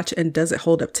rewatch and does it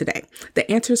hold up today? The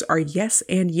answers are yes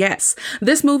and yes.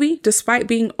 This movie, despite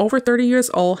being over 30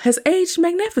 years old, has aged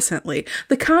magnificently.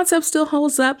 The concept still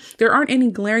holds up. There aren't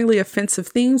any glaringly offensive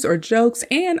themes or jokes,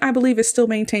 and I believe it still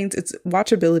maintains its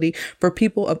watchability for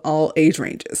people of all age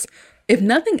ranges. If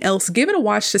nothing else, give it a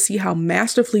watch to see how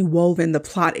masterfully woven the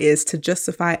plot is to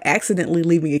justify accidentally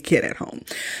leaving a kid at home.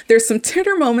 There's some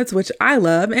tender moments which I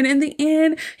love, and in the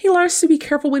end, he learns to be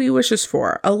careful what he wishes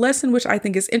for, a lesson which I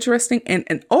think is interesting and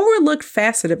an overlooked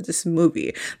facet of this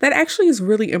movie that actually is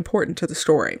really important to the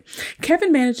story.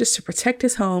 Kevin manages to protect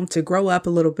his home, to grow up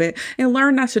a little bit, and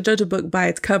learn not to judge a book by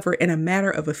its cover in a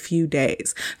matter of a few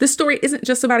days. This story isn't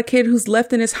just about a kid who's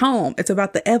left in his home. It's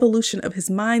about the evolution of his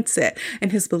mindset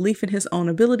and his belief in his own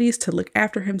abilities to look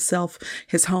after himself,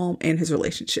 his home, and his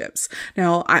relationships.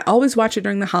 Now, I always watch it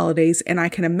during the holidays, and I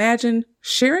can imagine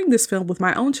sharing this film with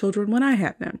my own children when I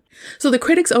have them. So the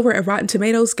critics over at Rotten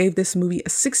Tomatoes gave this movie a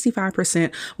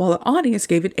 65%, while the audience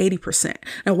gave it 80%.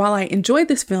 Now, while I enjoyed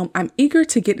this film, I'm eager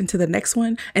to get into the next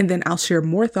one, and then I'll share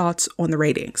more thoughts on the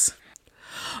ratings.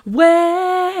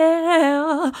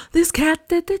 Well, this cat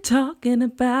that they're talking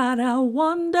about, I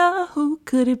wonder who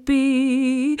could it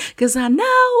be? 'Cause I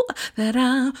know that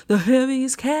I'm the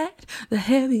heaviest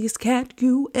cat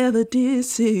you ever did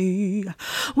see.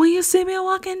 When you see me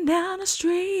walking down the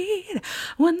street,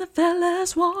 when the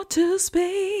fellas want to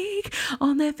speak,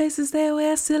 on their faces they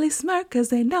wear a silly smirk, 'cause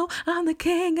they know I'm the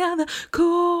king of the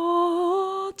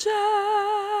culture.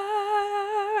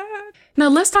 Now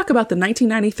let's talk about the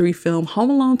 1993 film Home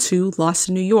Alone 2: Lost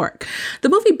in New York. The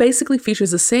movie basically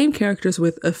features the same characters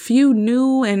with a few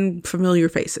new and familiar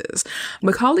faces.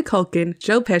 Macaulay Culkin,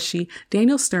 Joe Pesci,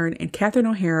 Daniel Stern, and Catherine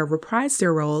O'Hara reprise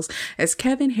their roles as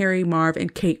Kevin, Harry, Marv,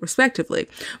 and Kate respectively.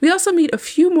 We also meet a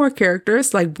few more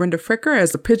characters like Brenda Fricker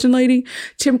as the Pigeon Lady,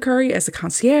 Tim Curry as the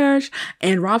concierge,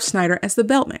 and Rob Schneider as the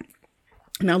bellman.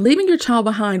 Now, leaving your child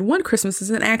behind one Christmas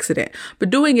is an accident, but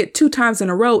doing it 2 times in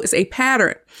a row is a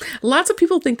pattern. Lots of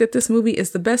people think that this movie is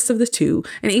the best of the two,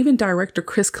 and even director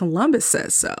Chris Columbus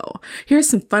says so. Here's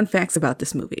some fun facts about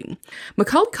this movie.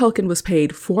 Macaulay Culkin was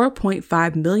paid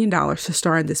 $4.5 million to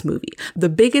star in this movie, the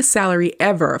biggest salary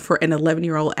ever for an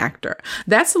 11-year-old actor.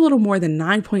 That's a little more than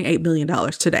 $9.8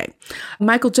 million today.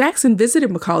 Michael Jackson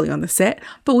visited Macaulay on the set,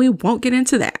 but we won't get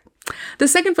into that. The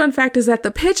second fun fact is that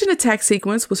the pigeon attack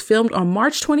sequence was filmed on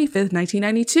March 25th,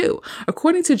 1992.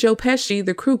 According to Joe Pesci,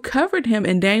 the crew covered him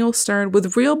and Daniel Stern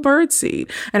with real birdseed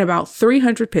and about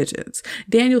 300 pigeons.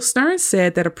 Daniel Stern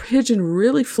said that a pigeon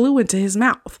really flew into his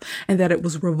mouth and that it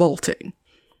was revolting.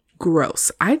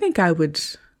 Gross. I think I would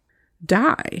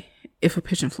die if a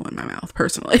pigeon flew in my mouth,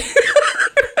 personally.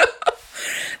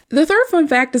 The third fun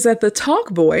fact is that the Talk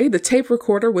Boy, the tape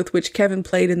recorder with which Kevin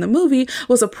played in the movie,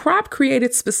 was a prop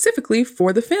created specifically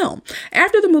for the film.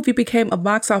 After the movie became a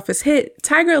box office hit,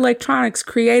 Tiger Electronics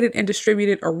created and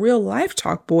distributed a real-life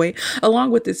Talk Boy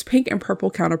along with its pink and purple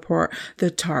counterpart,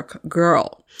 the Talk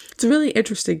Girl. It's really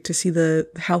interesting to see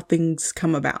how things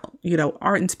come about. You know,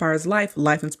 art inspires life,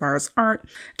 life inspires art.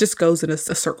 Just goes in a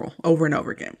circle over and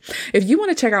over again. If you want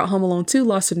to check out Home Alone 2: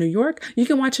 Lost in New York, you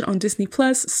can watch it on Disney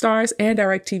Plus, Starz, and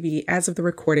DirecTV as of the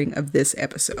recording of this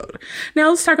episode. Now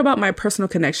let's talk about my personal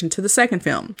connection to the second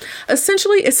film.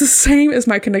 Essentially, it's the same as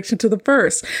my connection to the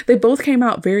first. They both came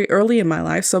out very early in my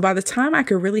life, so by the time I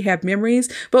could really have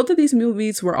memories, both of these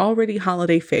movies were already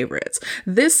holiday favorites.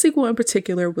 This sequel in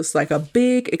particular was like a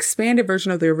big, expanded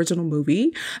version of the original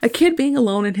movie. A kid being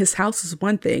alone in his house is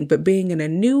one thing, but being in a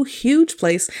new, huge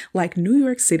place like New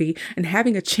York City and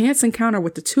having a chance encounter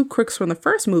with the 2 crooks from the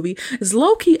first movie is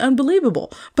low-key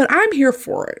unbelievable. But I'm here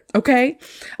for it, okay?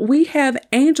 We have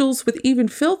Angels with Even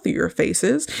Filthier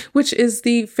Faces, which is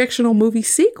the fictional movie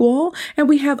sequel, and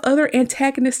we have other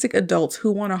antagonistic adults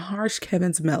who want to harsh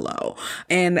Kevin's mellow.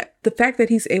 And the fact that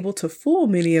he's able to fool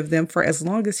many of them for as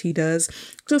long as he does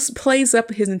just plays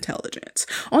up his intelligence.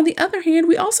 On the other hand,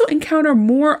 we also encounter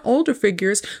more older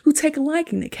figures who take a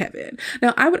liking to Kevin.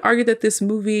 Now, I would argue that this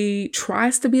movie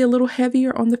tries to be a little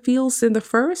heavier on the feels than the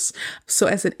first. So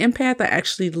as an empath, I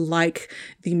actually like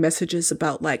the messages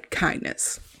about like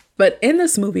kindness. But in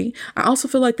this movie, I also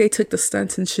feel like they took the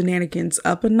stunts and shenanigans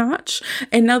up a notch.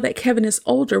 And now that Kevin is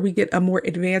older, we get a more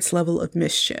advanced level of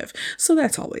mischief. So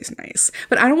that's always nice.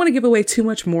 But I don't want to give away too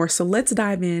much more. So let's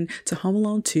dive in to Home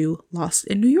Alone 2: Lost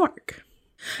in New York.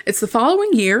 It's the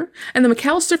following year, and the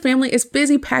McAllister family is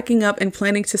busy packing up and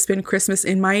planning to spend Christmas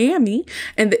in Miami.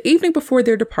 And the evening before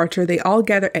their departure, they all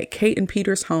gather at Kate and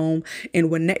Peter's home in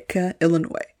Winnetka,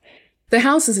 Illinois. The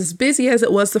house is as busy as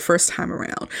it was the first time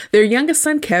around. Their youngest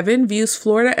son, Kevin, views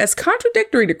Florida as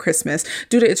contradictory to Christmas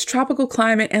due to its tropical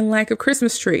climate and lack of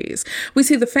Christmas trees. We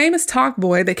see the famous Talk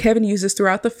Boy that Kevin uses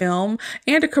throughout the film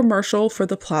and a commercial for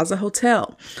the Plaza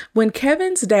Hotel. When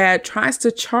Kevin's dad tries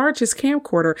to charge his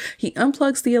camcorder, he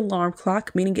unplugs the alarm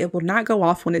clock, meaning it will not go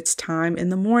off when it's time in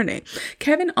the morning.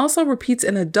 Kevin also repeats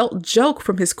an adult joke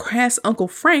from his crass Uncle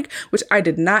Frank, which I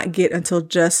did not get until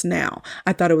just now.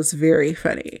 I thought it was very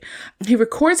funny. He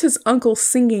records his uncle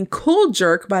singing Cool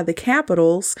Jerk by the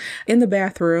Capitals in the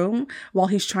bathroom while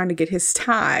he's trying to get his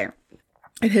tie.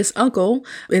 And his uncle,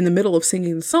 in the middle of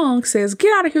singing the song, says,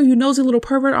 "Get out of here, you nosy little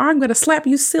pervert, or I'm going to slap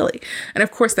you silly." And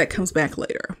of course, that comes back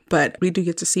later. But we do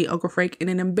get to see Uncle Frank in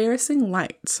an embarrassing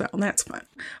light, so that's fun.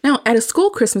 Now, at a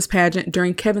school Christmas pageant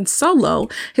during Kevin's solo,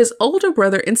 his older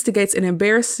brother instigates and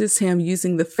embarrasses him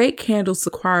using the fake candles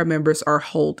the choir members are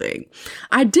holding.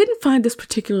 I didn't find this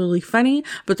particularly funny,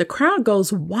 but the crowd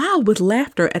goes wild with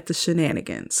laughter at the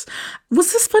shenanigans.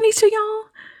 Was this funny to y'all?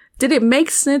 Did it make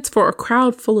sense for a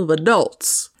crowd full of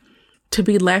adults to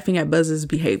be laughing at Buzz's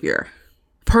behavior?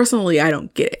 Personally, I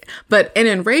don't get it. But an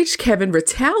enraged Kevin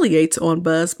retaliates on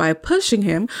Buzz by pushing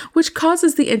him, which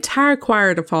causes the entire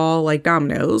choir to fall like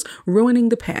dominoes, ruining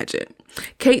the pageant.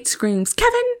 Kate screams,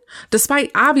 "Kevin!"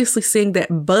 despite obviously seeing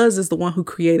that Buzz is the one who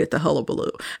created the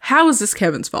hullabaloo. How is this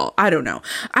Kevin's fault? I don't know.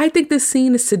 I think this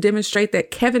scene is to demonstrate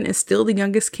that Kevin is still the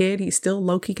youngest kid. He's still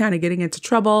low-key kind of getting into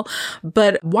trouble.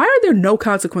 But why are there no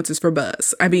consequences for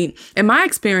Buzz? I mean, in my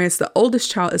experience, the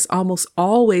oldest child is almost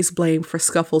always blamed for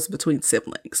scuffles between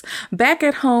siblings. Back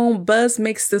at home, Buzz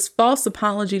makes this false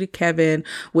apology to Kevin,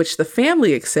 which the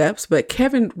family accepts, but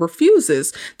Kevin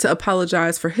refuses to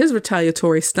apologize for his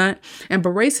retaliatory stunt and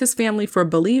berates his family for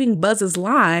believing Buzz's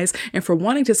lies and for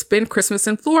wanting to spend Christmas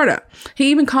in Florida.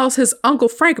 He even calls his Uncle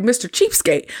Frank Mr.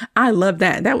 Cheapskate. I love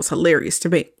that. That was hilarious to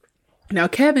me. Now,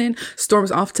 Kevin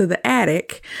storms off to the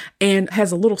attic and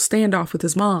has a little standoff with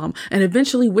his mom and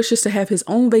eventually wishes to have his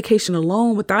own vacation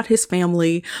alone without his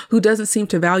family, who doesn't seem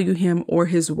to value him or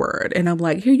his word. And I'm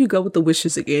like, here you go with the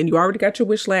wishes again. You already got your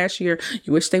wish last year.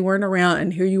 You wish they weren't around.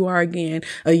 And here you are again,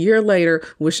 a year later,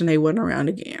 wishing they weren't around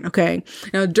again. Okay.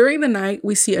 Now, during the night,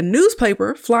 we see a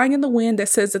newspaper flying in the wind that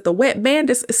says that the wet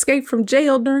bandits escaped from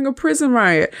jail during a prison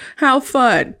riot. How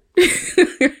fun.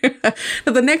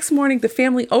 Now, the next morning, the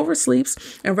family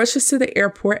oversleeps and rushes to the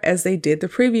airport as they did the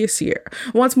previous year.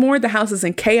 Once more, the house is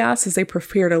in chaos as they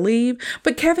prepare to leave,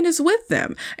 but Kevin is with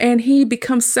them and he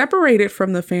becomes separated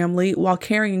from the family while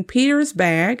carrying Peter's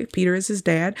bag. Peter is his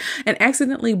dad, and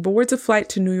accidentally boards a flight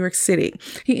to New York City.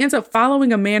 He ends up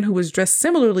following a man who was dressed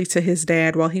similarly to his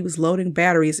dad while he was loading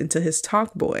batteries into his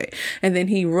talk boy. And then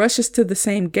he rushes to the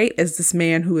same gate as this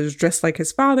man who is dressed like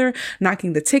his father,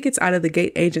 knocking the tickets out of the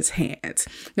gate agent's hands.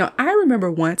 Now, I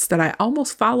remember once that I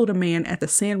almost followed a man at the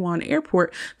San Juan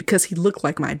airport because he looked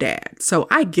like my dad. So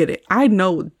I get it. I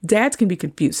know dads can be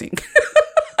confusing.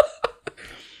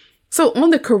 So on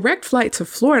the correct flight to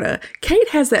Florida, Kate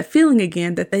has that feeling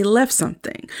again that they left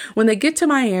something. When they get to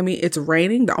Miami, it's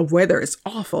raining, the weather is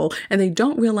awful, and they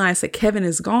don't realize that Kevin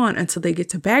is gone until they get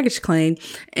to baggage claim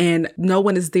and no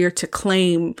one is there to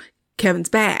claim Kevin's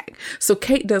bag. So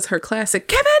Kate does her classic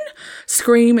Kevin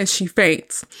scream as she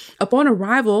faints. Upon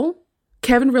arrival,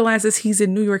 Kevin realizes he's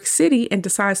in New York City and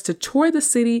decides to tour the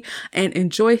city and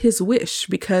enjoy his wish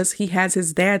because he has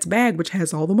his dad's bag, which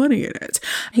has all the money in it.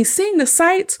 He's seeing the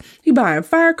sights, he's buying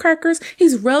firecrackers,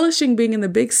 he's relishing being in the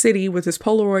big city with his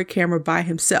Polaroid camera by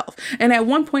himself. And at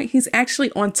one point, he's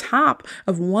actually on top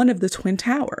of one of the Twin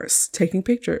Towers taking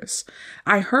pictures.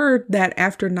 I heard that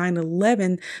after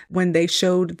 9/11, when they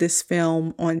showed this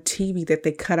film on TV, that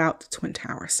they cut out the Twin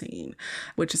Tower scene,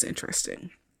 which is interesting.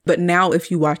 But now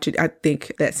if you watch it, I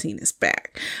think that scene is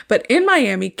back. But in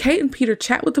Miami, Kate and Peter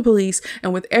chat with the police,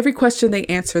 and with every question they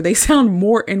answer, they sound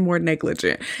more and more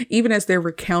negligent, even as they're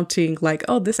recounting like,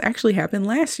 oh, this actually happened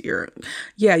last year.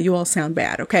 Yeah, you all sound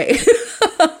bad, okay?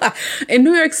 In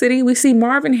New York City, we see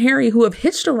Marv and Harry, who have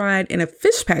hitched a ride in a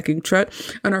fish packing truck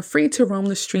and are free to roam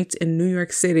the streets in New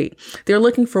York City. They're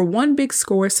looking for one big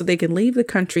score so they can leave the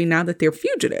country now that they're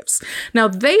fugitives. Now,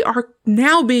 they are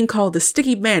now being called the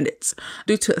Sticky Bandits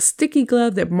due to a sticky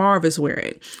glove that Marv is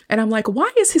wearing. And I'm like,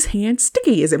 why is his hand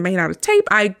sticky? Is it made out of tape?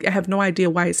 I have no idea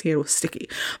why his hand was sticky.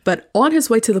 But on his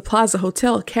way to the Plaza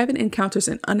Hotel, Kevin encounters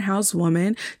an unhoused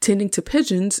woman tending to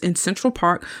pigeons in Central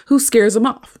Park who scares him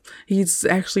off. He's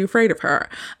actually afraid of her.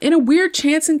 In a weird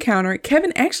chance encounter,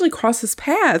 Kevin actually crosses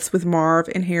paths with Marv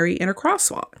and Harry in a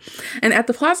crosswalk. And at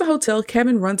the Plaza Hotel,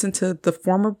 Kevin runs into the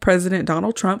former President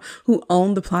Donald Trump, who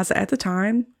owned the plaza at the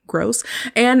time. Gross.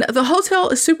 And the hotel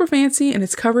is super fancy and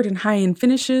it's covered in high-end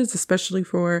finishes, especially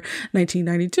for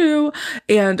 1992.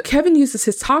 And Kevin uses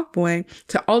his talk boy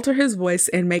to alter his voice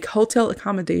and make hotel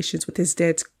accommodations with his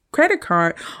dad's credit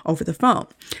card over the phone.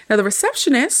 Now, the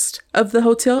receptionist of the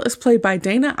hotel is played by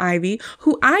Dana Ivey,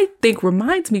 who I think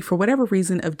reminds me, for whatever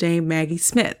reason, of Dame Maggie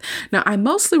Smith. Now, I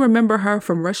mostly remember her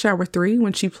from Rush Hour 3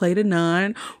 when she played a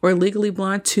nun, or Legally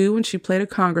Blonde 2 when she played a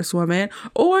congresswoman,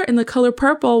 or in The Color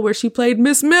Purple where she played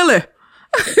Miss Millie.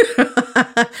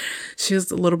 She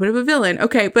was a little bit of a villain.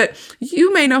 Okay, but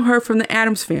you may know her from the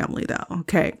Addams Family, though.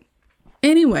 Okay.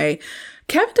 Anyway,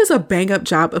 Kevin does a bang-up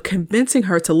job of convincing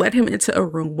her to let him into a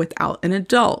room without an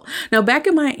adult. Now, back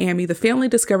in Miami, the family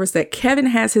discovers that Kevin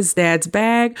has his dad's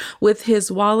bag with his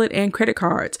wallet and credit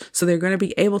cards, so they're going to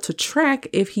be able to track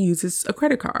if he uses a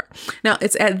credit card. Now,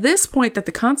 it's at this point that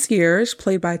the concierge,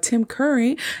 played by Tim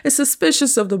Curry, is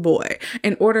suspicious of the boy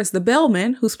and orders the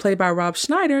bellman, who's played by Rob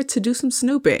Schneider, to do some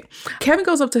snooping. Kevin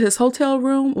goes up to his hotel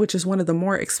room, which is one of the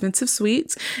more expensive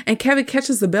suites, and Kevin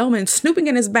catches the bellman snooping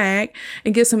in his bag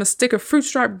and gives him a stick of fruit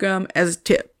stripe gum as a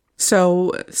tip.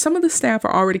 So some of the staff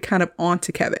are already kind of on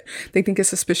to Kevin. They think it's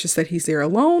suspicious that he's there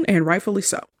alone, and rightfully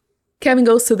so. Kevin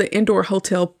goes to the indoor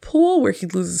hotel pool where he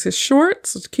loses his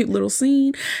shorts. It's a cute little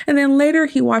scene. And then later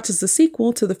he watches the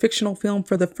sequel to the fictional film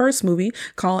for the first movie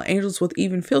called Angels with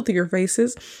Even Filthier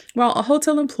Faces, while a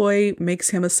hotel employee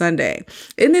makes him a sundae.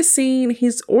 In this scene,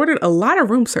 he's ordered a lot of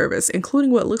room service,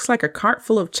 including what looks like a cart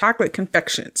full of chocolate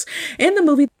confections. In the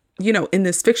movie, in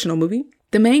this fictional movie,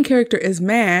 the main character is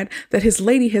mad that his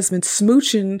lady has been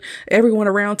smooching everyone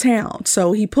around town.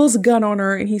 So he pulls a gun on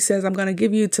her and he says, I'm going to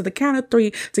give you to the count of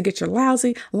 3 to get your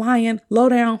lousy, lying, low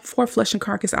down, 4 flesh and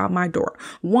carcass out my door.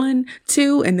 1,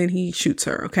 2, and then he shoots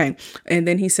her. Okay. And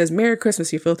then he says, Merry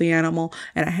Christmas, you filthy animal,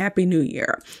 and a Happy New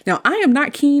Year. Now, I am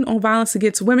not keen on violence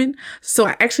against women, so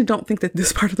I actually don't think that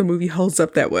this part of the movie holds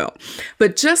up that well.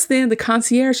 But just then the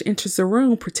concierge enters the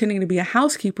room pretending to be a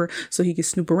housekeeper so he can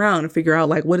snoop around and figure out,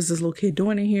 like, what is this little kid doing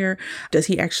in here? Does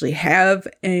he actually have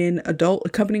an adult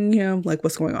accompanying him? Like,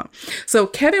 what's going on? So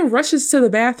Kevin rushes to the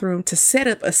bathroom to set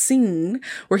up a scene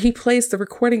where he plays the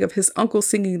recording of his uncle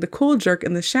singing The Cool Jerk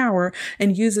in the shower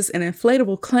and uses an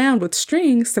inflatable clown with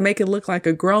strings to make it look like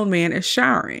a grown man is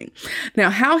showering.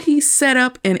 Now, how he set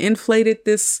up and inflated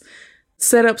this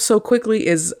setup so quickly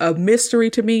is a mystery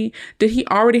to me. Did he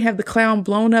already have the clown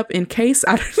blown up in case?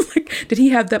 Did he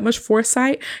have that much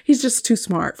foresight? He's just too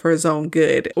smart for his own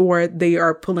good, or they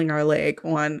are pulling our leg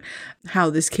on how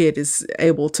this kid is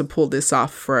able to pull this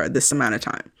off for this amount of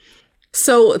time.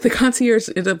 So the concierge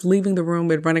ended up leaving the room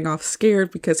and running off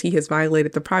scared because he has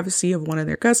violated the privacy of one of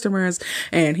their customers,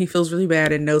 and he feels really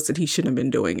bad and knows that he shouldn't have been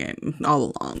doing it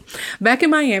all along. Back in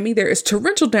Miami, there is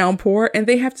torrential downpour and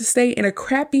they have to stay in a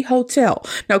crappy hotel.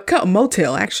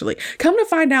 Motel, actually. Come to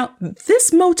find out,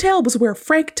 this motel was where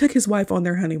Frank took his wife on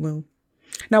their honeymoon.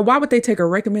 Now, why would they take a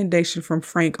recommendation from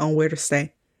Frank on where to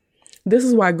stay? This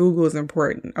is why Google is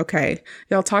important, okay?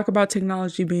 Y'all talk about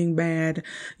technology being bad.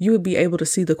 You would be able to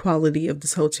see the quality of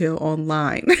this hotel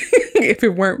online if it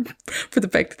weren't for the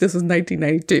fact that this was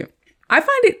 1992. I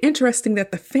find it interesting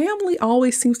that the family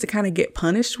always seems to kind of get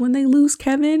punished when they lose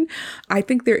Kevin. I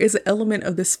think there is an element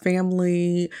of this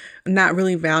family not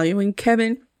really valuing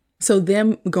Kevin. So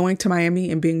them going to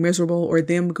Miami and being miserable, or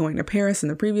them going to Paris in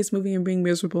the previous movie and being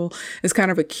miserable, is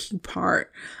kind of a key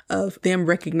part of them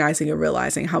recognizing and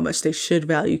realizing how much they should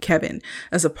value Kevin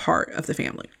as a part of the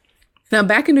family. Now,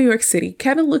 back in New York City,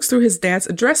 Kevin looks through his dad's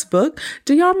address book.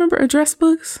 Do y'all remember address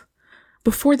books?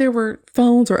 Before there were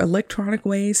phones or electronic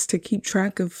ways to keep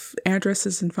track of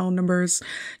addresses and phone numbers,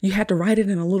 you had to write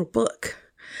it in a little book.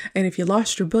 And if you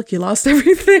lost your book, you lost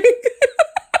everything.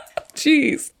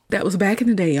 Jeez. That was back in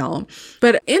the day, y'all.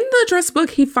 But in the address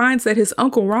book, he finds that his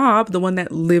Uncle Rob, the one that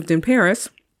lived in Paris,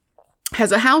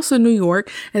 has a house in New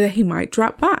York and that he might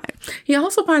drop by. He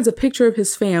also finds a picture of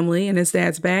his family in his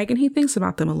dad's bag and he thinks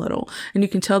about them a little, and you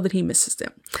can tell that he misses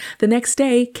them. The next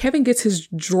day, Kevin gets his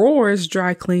drawers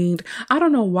dry cleaned. I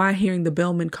don't know why hearing the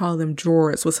bellman call them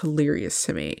drawers was hilarious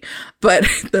to me, but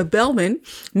the bellman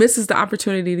misses the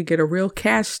opportunity to get a real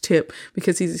cash tip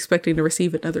because he's expecting to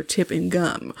receive another tip in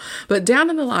gum. But down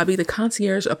in the lobby, the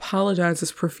concierge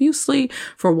apologizes profusely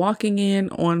for walking in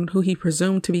on who he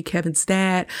presumed to be Kevin's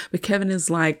dad, but Kevin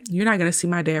is like, you're not going to see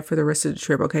my dad for the rest of the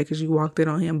trip, okay? Because you walked in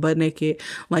on him butt naked,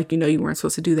 like, you weren't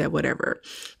supposed to do that, whatever.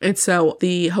 And so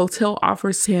the hotel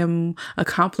offers him a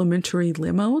complimentary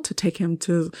limo to take him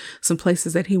to some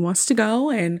places that he wants to go,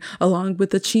 and along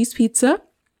with the cheese pizza.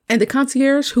 And the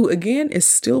concierge, who again is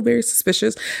still very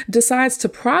suspicious, decides to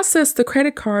process the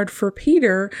credit card for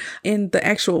Peter in the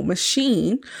actual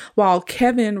machine while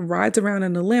Kevin rides around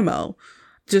in the limo,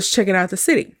 just checking out the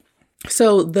city.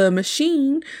 So the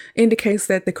machine indicates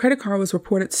that the credit card was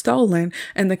reported stolen,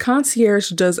 and the concierge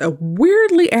does a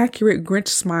weirdly accurate Grinch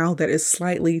smile that is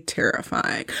slightly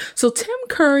terrifying. So Tim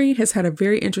Curry has had a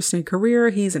very interesting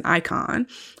career. He's an icon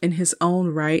in his own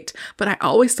right, but I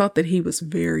always thought that he was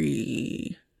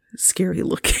very scary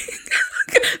looking.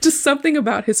 Just something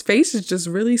about his face is just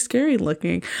really scary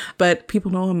looking. But people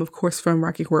know him, of course, from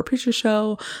Rocky Horror Picture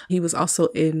Show. He was also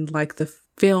in the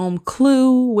film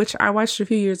Clue, which I watched a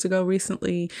few years ago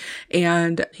recently.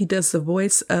 And he does the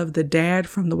voice of the dad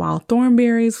from The Wild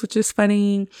Thornberrys, which is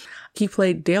funny. He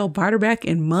played Dale Barterback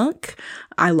in Monk.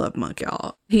 I love Monk,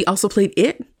 y'all. He also played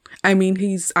It. I mean,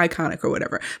 he's iconic or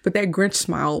whatever, but that Grinch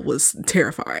smile was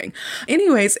terrifying.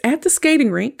 Anyways, at the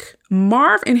skating rink,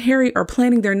 Marv and Harry are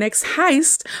planning their next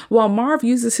heist while Marv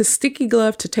uses his sticky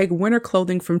glove to take winter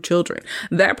clothing from children.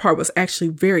 That part was actually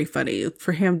very funny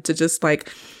for him to just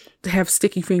to have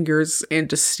sticky fingers and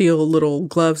just steal little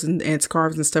gloves and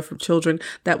scarves and stuff from children.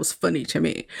 That was funny to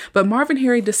me. But Marv and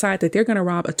Harry decide that they're going to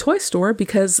rob a toy store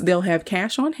because they'll have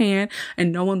cash on hand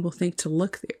and no one will think to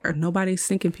look there. Nobody's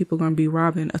thinking people are going to be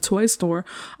robbing a toy store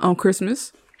on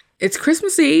Christmas. It's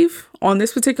Christmas Eve on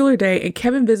this particular day, and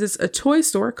Kevin visits a toy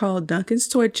store called Duncan's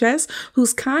Toy Chest,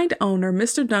 whose kind owner,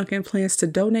 Mr. Duncan, plans to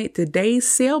donate the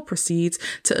day's sale proceeds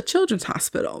to a children's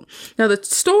hospital. Now, the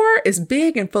store is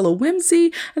big and full of whimsy,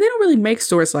 and they don't really make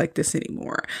stores like this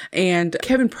anymore. And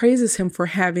Kevin praises him for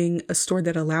having a store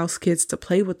that allows kids to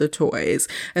play with the toys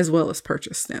as well as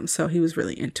purchase them. So he was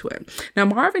really into it. Now,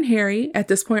 Marv and Harry at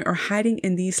this point are hiding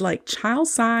in these like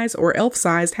child-sized or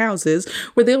elf-sized houses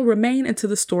where they'll remain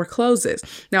until the store closes.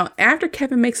 Now, after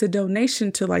Kevin makes a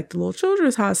donation to like the little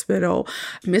children's hospital,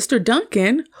 Mr.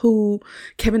 Duncan, who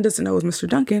Kevin doesn't know is Mr.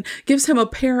 Duncan, gives him a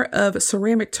pair of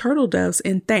ceramic turtle doves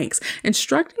in thanks,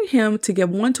 instructing him to give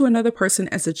one to another person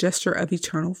as a gesture of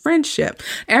eternal friendship.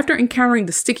 After encountering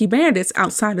the sticky bandits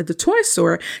outside of the toy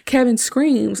store, Kevin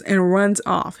screams and runs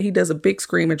off. He does a big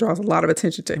scream and draws a lot of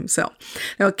attention to himself.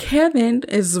 Now, Kevin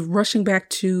is rushing back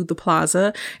to the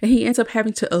plaza, and he ends up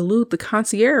having to elude the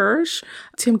concierge,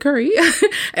 Tim Curry,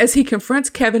 as he confronts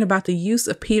Kevin about the use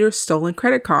of Peter's stolen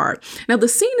credit card. Now, the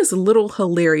scene is a little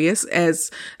hilarious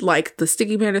as like the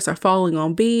sticky bandits are falling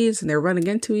on beads and they're running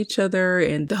into each other,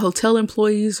 and the hotel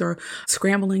employees are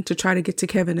scrambling to try to get to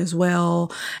Kevin as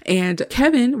well. And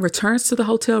Kevin returns to the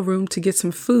hotel room to get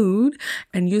some food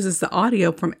and uses the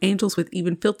audio from Angels with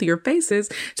Even Filthier Faces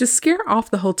to scare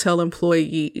off the hotel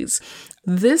employees.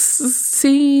 This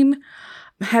scene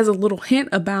has a little hint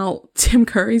about Tim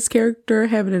Curry's character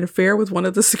having an affair with one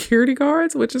of the security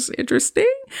guards, which is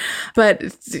interesting.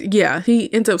 But yeah,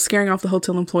 he ends up scaring off the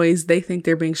hotel employees. They think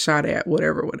they're being shot at,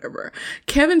 whatever.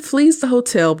 Kevin flees the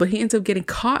hotel, but he ends up getting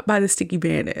caught by the sticky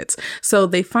bandits. So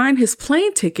they find his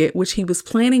plane ticket, which he was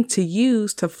planning to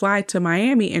use to fly to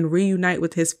Miami and reunite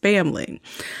with his family.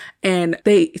 And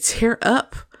they tear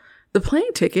up the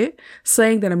plane ticket,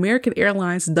 saying that American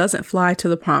Airlines doesn't fly to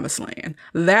the promised land.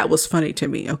 That was funny to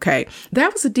me, okay?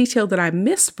 That was a detail that I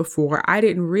missed before. I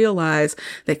didn't realize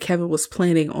that Kevin was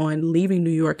planning on leaving New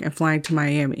York and flying to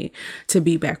Miami to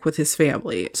be back with his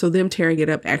family. So them tearing it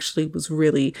up actually was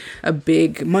really a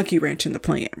big monkey wrench in the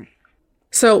plan.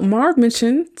 So Marv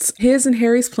mentions his and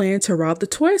Harry's plan to rob the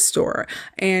toy store.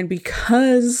 And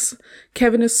because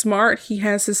Kevin is smart, he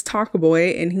has his talk boy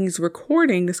and he's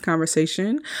recording this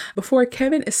conversation before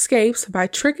Kevin escapes by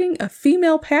tricking a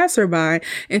female passerby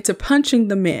into punching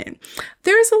the men.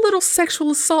 There's a little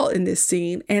sexual assault in this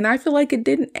scene, and I feel like it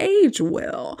didn't age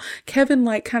well. Kevin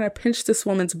like kind of pinched this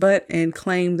woman's butt and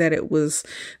claimed that it was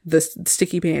the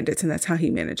sticky bandits, and that's how he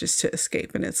manages to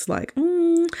escape. And it's like,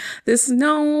 this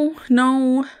no,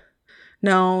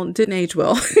 didn't age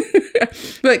well.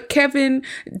 But Kevin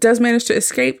does manage to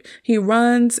escape. He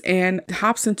runs and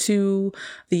hops into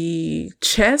the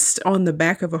chest on the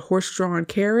back of a horse-drawn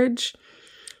carriage,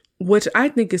 which I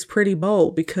think is pretty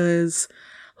bold because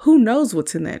who knows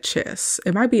what's in that chest?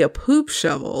 It might be a poop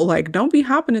shovel. Like, don't be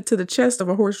hopping into the chest of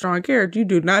a horse-drawn carriage. You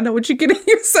do not know what you're getting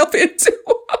yourself into.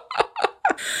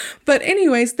 But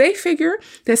anyways, they figure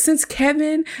that since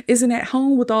Kevin isn't at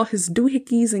home with all his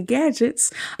doohickeys and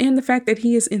gadgets and the fact that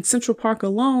he is in Central Park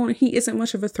alone, he isn't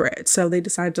much of a threat. So they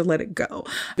decide to let it go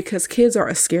because kids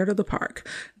are scared of the park.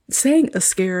 Saying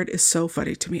scared is so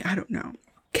funny to me. I don't know.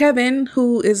 Kevin,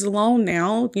 who is alone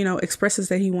now, expresses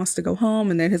that he wants to go home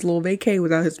and that his little vacay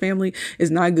without his family is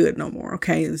not good no more.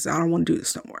 Okay, I don't want to do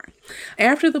this no more.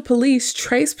 After the police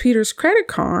trace Peter's credit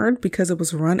card because it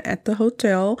was run at the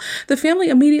hotel, the family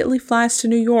immediately flies to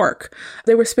New York.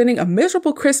 They were spending a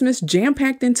miserable Christmas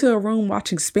jam-packed into a room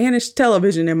watching Spanish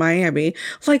television in Miami.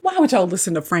 Like, why would y'all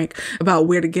listen to Frank about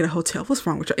where to get a hotel? What's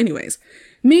wrong with y'all? Anyways.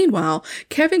 Meanwhile,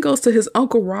 Kevin goes to his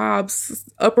Uncle Rob's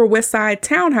Upper West Side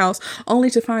townhouse only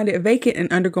to find it vacant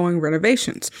and undergoing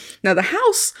renovations. Now, the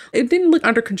house, it didn't look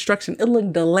under construction. It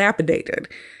looked dilapidated,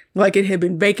 like it had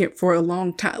been vacant for a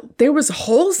long time. There was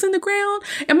holes in the ground.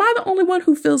 Am I the only one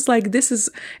who feels like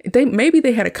maybe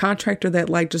they had a contractor that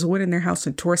like just went in their house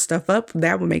and tore stuff up?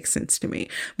 That would make sense to me.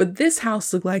 But this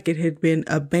house looked like it had been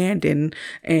abandoned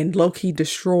and low-key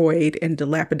destroyed and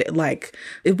dilapidated. Like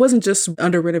it wasn't just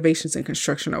under renovations and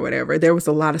construction or whatever. There was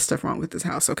a lot of stuff wrong with this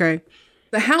house, okay?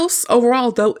 The house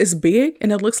overall, though, is big,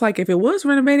 and it looks like if it was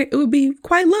renovated, it would be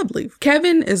quite lovely.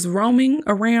 Kevin is roaming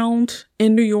around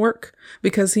in New York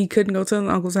because he couldn't go to his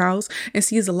uncle's house and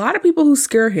sees a lot of people who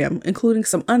scare him, including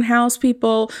some unhoused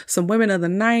people, some women of the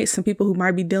night, some people who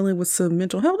might be dealing with some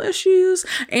mental health issues,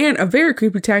 and a very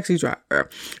creepy taxi driver.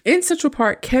 In Central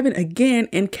Park, Kevin again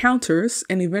encounters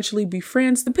and eventually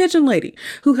befriends the pigeon lady,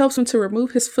 who helps him to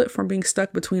remove his foot from being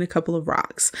stuck between a couple of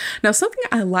rocks. Now, something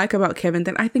I like about Kevin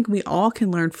that I think we all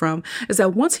can learn from is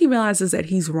that once he realizes that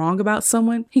he's wrong about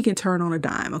someone, he can turn on a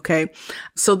dime, okay?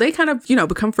 So they kind of,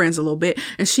 become friends a little bit. it,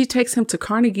 and she takes him to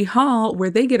Carnegie Hall where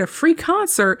they get a free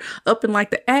concert up in like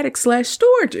the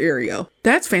attic/storage area.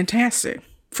 That's fantastic.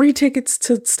 Free tickets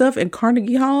to stuff in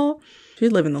Carnegie Hall. You're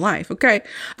living the life, okay?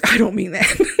 I don't mean that.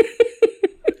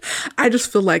 I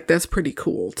just feel like that's pretty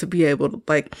cool to be able to,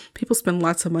 like, people spend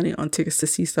lots of money on tickets to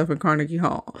see stuff in Carnegie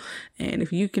Hall. And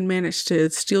if you can manage to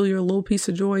steal your little piece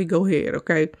of joy, go ahead,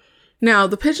 okay? Now,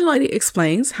 the pigeon lady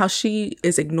explains how she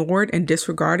is ignored and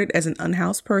disregarded as an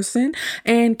unhoused person,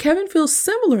 and Kevin feels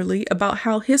similarly about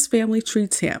how his family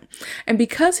treats him. And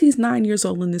because he's 9 years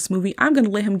old in this movie, I'm going to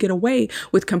let him get away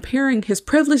with comparing his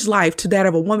privileged life to that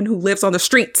of a woman who lives on the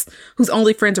streets, whose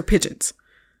only friends are pigeons.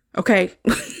 Okay?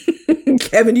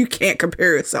 Kevin, you can't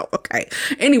compare yourself. Okay.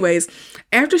 Anyways,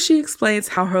 after she explains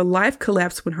how her life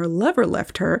collapsed when her lover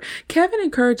left her, Kevin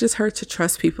encourages her to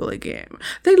trust people again.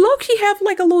 They low-key have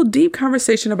like a little deep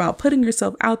conversation about putting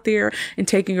yourself out there and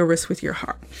taking a risk with your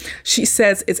heart. She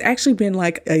says it's actually been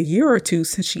like a year or two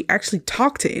since she actually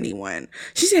talked to anyone.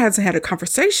 She hasn't had a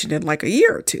conversation in like a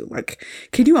year or two. Like,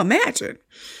 can you imagine?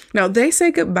 Now, they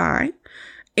say goodbye.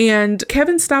 And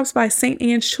Kevin stops by St.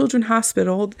 Anne's Children's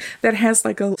Hospital that has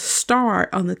like a star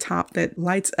on the top that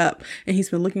lights up. And he's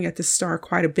been looking at this star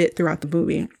quite a bit throughout the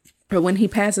movie. But when he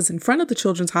passes in front of the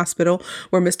Children's Hospital,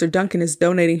 where Mr. Duncan is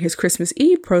donating his Christmas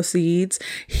Eve proceeds,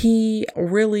 he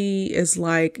really is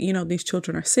like, you know, these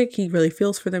children are sick. He really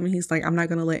feels for them. And he's like, I'm not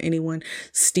going to let anyone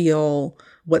steal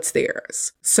what's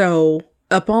theirs. So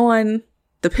upon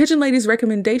the pigeon lady's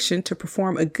recommendation to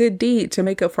perform a good deed to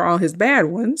make up for all his bad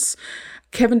ones,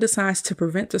 Kevin decides to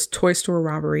prevent this toy store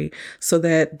robbery so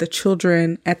that the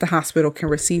children at the hospital can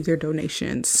receive their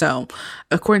donations. So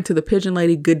according to the pigeon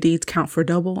lady, good deeds count for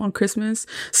double on Christmas.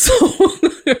 So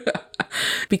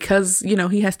because, you know,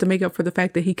 he has to make up for the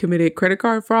fact that he committed credit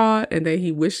card fraud and that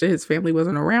he wished that his family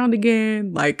wasn't around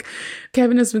again. Like,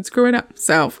 Kevin has been screwing up.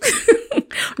 So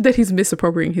that he's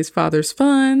misappropriating his father's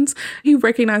funds. He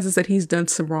recognizes that he's done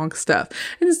some wrong stuff.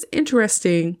 And it's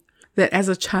interesting that as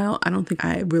a child, I don't think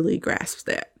I really grasped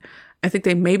that. I think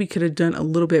they maybe could have done a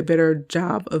little bit better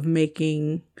job of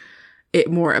making it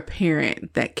more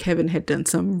apparent that Kevin had done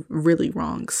some really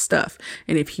wrong stuff.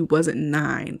 And if he wasn't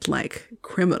 9, like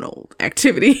criminal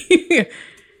activity.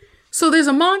 So there's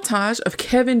a montage of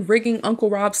Kevin rigging Uncle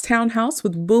Rob's townhouse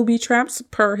with booby traps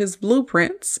per his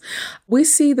blueprints. We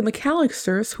see the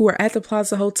McAllisters, who are at the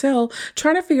Plaza Hotel,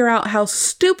 trying to figure out how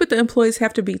stupid the employees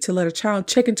have to be to let a child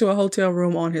check into a hotel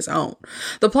room on his own.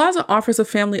 The Plaza offers a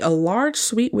family a large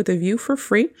suite with a view for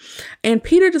free, and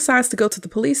Peter decides to go to the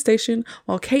police station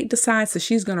while Kate decides that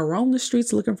she's going to roam the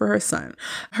streets looking for her son.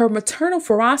 Her maternal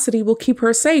ferocity will keep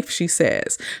her safe, she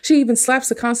says. She even slaps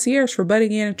the concierge for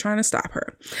butting in and trying to stop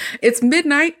her. It's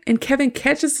midnight and Kevin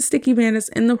catches the Sticky Bandits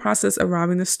in the process of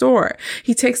robbing the store.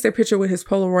 He takes their picture with his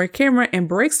Polaroid camera and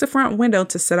breaks the front window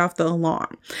to set off the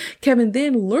alarm. Kevin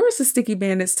then lures the Sticky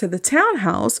Bandits to the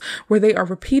townhouse where they are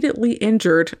repeatedly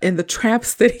injured in the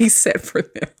traps that he set for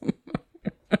them.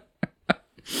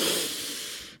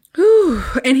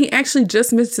 And he actually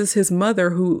just misses his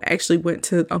mother, who actually went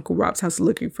to Uncle Rob's house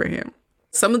looking for him.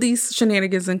 Some of these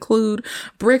shenanigans include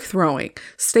brick throwing,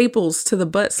 staples to the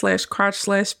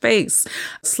butt/crotch/face,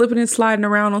 slipping and sliding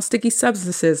around on sticky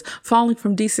substances, falling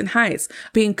from decent heights,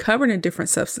 being covered in different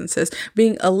substances,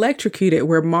 being electrocuted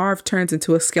where Marv turns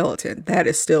into a skeleton. That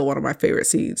is still one of my favorite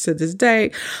scenes to this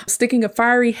day. Sticking a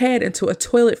fiery head into a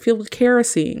toilet filled with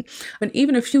kerosene, and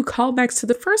even a few callbacks to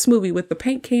the first movie with the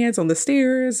paint cans on the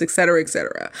stairs, etc.,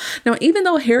 etc. Now, even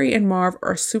though Harry and Marv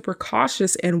are super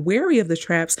cautious and wary of the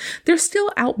traps, they're still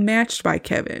outmatched by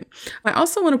Kevin. I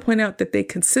also want to point out that they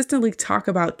consistently talk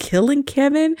about killing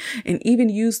Kevin and even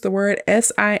use the word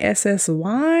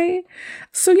SISSY.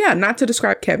 So yeah, not to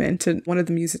describe Kevin, to one of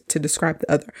them use it to describe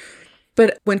the other.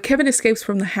 But when Kevin escapes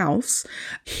from the house,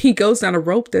 he goes down a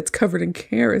rope that's covered in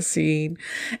kerosene,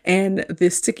 and the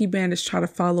Sticky Bandits try to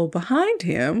follow behind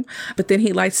him, but then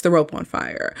he lights the rope on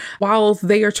fire. While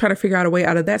they are trying to figure out a way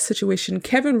out of that situation,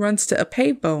 Kevin runs to a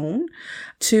payphone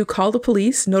to call the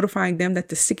police, notifying them that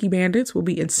the Sticky Bandits will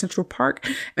be in Central Park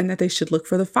and that they should look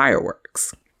for the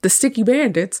fireworks. The Sticky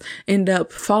Bandits end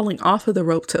up falling off of the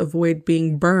rope to avoid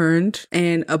being burned,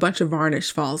 and a bunch of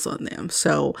varnish falls on them.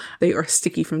 So they are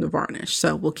sticky from the varnish.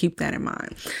 So we'll keep that in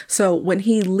mind. So when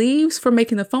he leaves for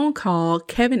making the phone call,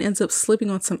 Kevin ends up slipping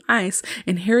on some ice,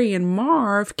 and Harry and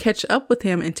Marv catch up with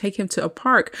him and take him to a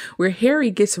park where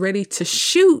Harry gets ready to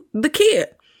shoot the kid.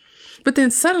 But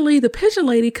then suddenly the pigeon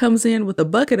lady comes in with a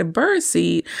bucket of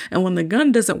birdseed, and when the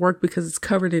gun doesn't work because it's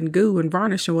covered in goo and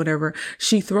varnish and whatever,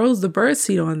 she throws the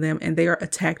birdseed on them and they are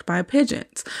attacked by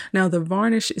pigeons. Now the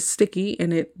varnish is sticky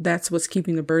and that's what's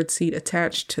keeping the birdseed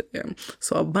attached to them.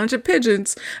 So a bunch of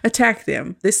pigeons attack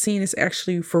them. This scene is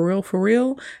actually for real, for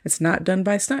real. It's not done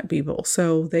by stunt people.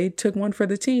 So they took one for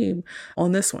the team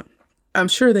on this one. I'm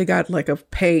sure they got like a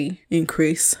pay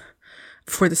increase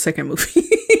for the second movie.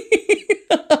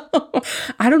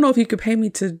 I don't know if you could pay me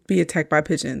to be attacked by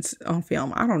pigeons on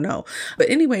film. I don't know. But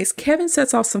anyways, Kevin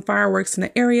sets off some fireworks in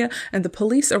the area and the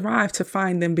police arrive to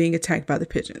find them being attacked by the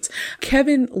pigeons.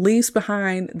 Kevin leaves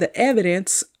behind the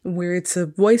evidence where it's a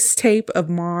voice tape of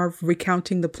Marv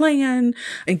recounting the plan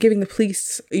and giving the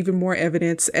police even more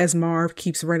evidence as Marv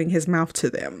keeps running his mouth to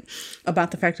them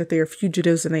about the fact that they are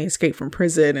fugitives and they escaped from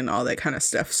prison and all that kind of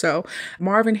stuff. So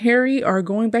Marv and Harry are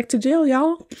going back to jail,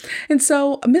 y'all. And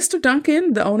so Mr.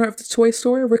 Duncan, the owner of the toy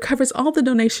store, recovers all the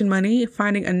donation money,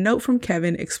 finding a note from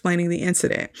Kevin explaining the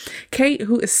incident. Kate,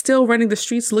 who is still running the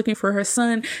streets looking for her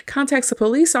son, contacts a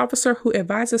police officer who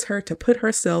advises her to put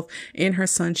herself in her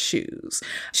son's shoes.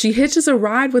 She hitches a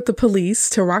ride with the police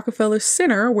to Rockefeller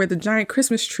Center where the giant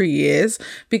Christmas tree is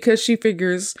because she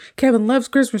figures Kevin loves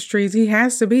Christmas trees. He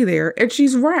has to be there. And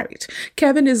she's right.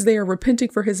 Kevin is there repenting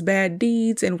for his bad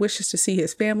deeds and wishes to see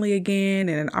his family again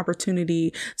and an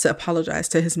opportunity to apologize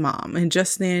to his mom. And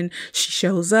just then she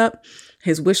shows up.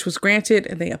 His wish was granted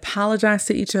and they apologize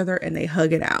to each other and they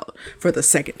hug it out for the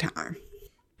second time.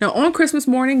 Now, on Christmas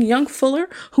morning, young Fuller,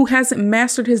 who hasn't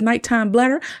mastered his nighttime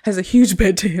bladder, has a huge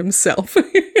bed to himself.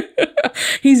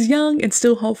 He's young and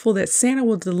still hopeful that Santa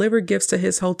will deliver gifts to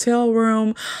his hotel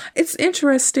room. It's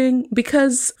interesting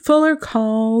because Fuller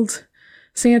called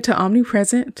Santa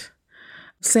omnipresent,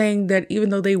 saying that even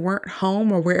though they weren't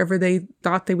home or wherever they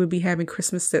thought they would be having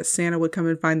Christmas, that Santa would come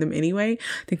and find them anyway.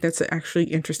 I think that's an actually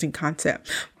interesting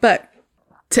concept. But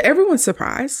to everyone's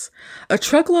surprise, a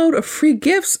truckload of free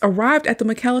gifts arrived at the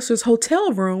McAllister's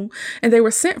hotel room, and they were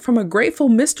sent from a grateful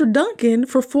Mr. Duncan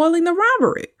for foiling the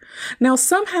robbery. Now,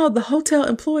 somehow the hotel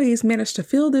employees managed to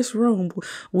fill this room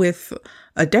with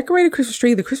a decorated Christmas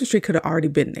tree. The Christmas tree could have already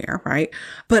been there, right?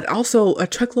 But also a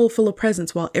truckload full of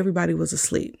presents while everybody was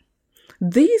asleep.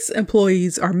 These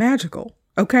employees are magical,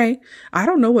 okay? I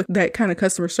don't know what that kind of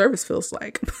customer service feels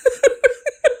like.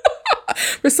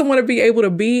 For someone to be able to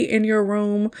be in your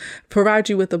room, provide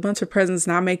you with a bunch of presents,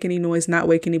 not make any noise, not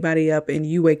wake anybody up, and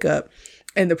you wake up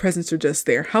and the presents are just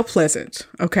there. How pleasant,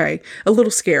 okay? A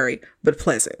little scary, but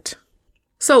pleasant.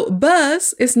 So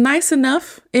Buzz is nice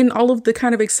enough in all of the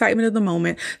kind of excitement of the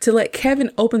moment to let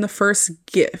Kevin open the first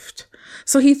gift.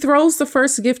 So he throws the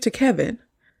first gift to Kevin.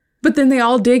 But then they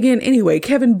all dig in anyway.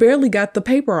 Kevin barely got the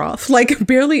paper off, like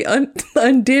barely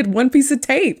undid one piece of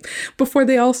tape before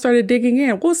they all started digging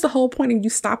in. What was the whole point of you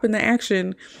stopping the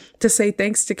action to say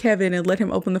thanks to Kevin and let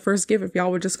him open the first gift if y'all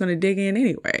were just going to dig in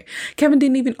anyway? Kevin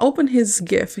didn't even open his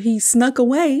gift. He snuck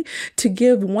away to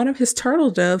give one of his turtle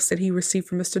doves that he received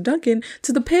from Mr. Duncan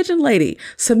to the pigeon lady,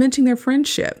 cementing their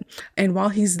friendship. And while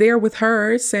he's there with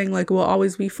her saying like, we'll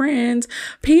always be friends,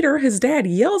 Peter, his dad,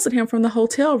 yells at him from the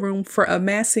hotel room for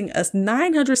amassing a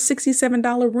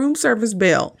 $967 room service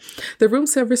bill. The room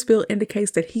service bill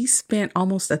indicates that he spent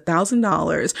almost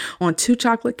 $1,000 on 2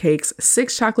 chocolate cakes,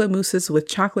 6 chocolate mousses with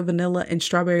chocolate, vanilla, and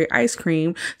strawberry ice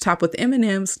cream, topped with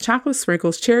M&Ms, chocolate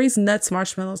sprinkles, cherries, nuts,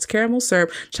 marshmallows, caramel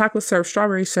syrup, chocolate syrup,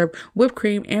 strawberry syrup, whipped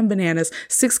cream, and bananas,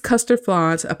 6 custard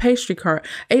flans, a pastry cart,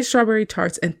 8 strawberry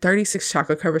tarts, and 36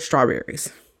 chocolate-covered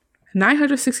strawberries.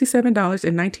 $967 in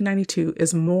 1992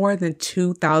 is more than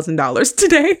 $2,000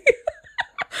 today.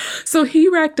 So he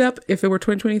racked up, if it were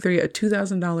 2023, a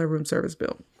 $2,000 room service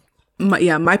bill.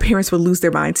 My parents would lose their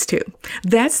minds too.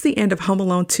 That's the end of Home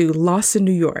Alone 2, Lost in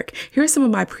New York. Here are some of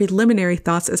my preliminary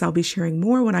thoughts as I'll be sharing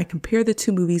more when I compare the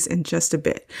two movies in just a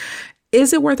bit.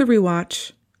 Is it worth a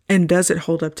rewatch? And does it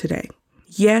hold up today?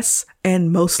 Yes,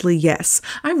 and mostly yes.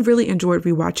 I really enjoyed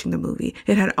rewatching the movie.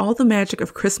 It had all the magic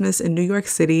of Christmas in New York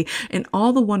City and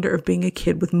all the wonder of being a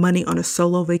kid with money on a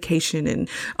solo vacation and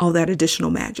all that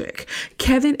additional magic.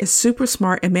 Kevin is super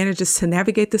smart and manages to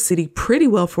navigate the city pretty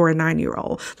well for a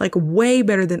 9-year-old, like way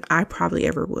better than I probably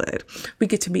ever would. We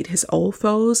get to meet his old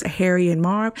foes, Harry and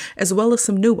Marv, as well as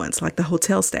some new ones like the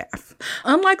hotel staff.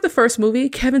 Unlike the first movie,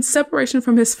 Kevin's separation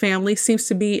from his family seems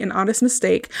to be an honest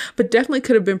mistake, but definitely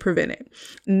could have been prevented.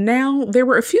 Now Now, there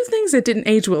were a few things that didn't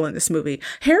age well in this movie.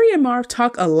 Harry and Marv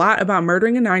talk a lot about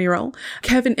murdering a 9-year-old.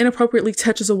 Kevin inappropriately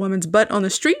touches a woman's butt on the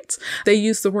streets. They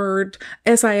use the word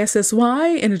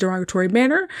SISSY in a derogatory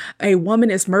manner. A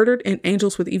woman is murdered in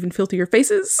Angels with Even Filthier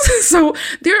Faces. So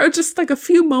there are just like a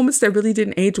few moments that really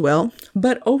didn't age well.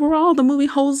 But overall, the movie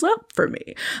holds up for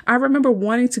me. I remember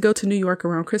wanting to go to New York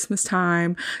around Christmas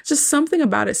time. Just something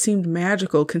about it seemed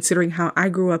magical considering how I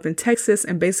grew up in Texas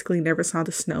and basically never saw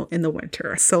the snow in the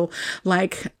winter. So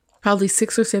like probably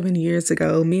 6 or 7 years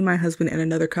ago, me, my husband, and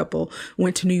another couple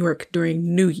went to New York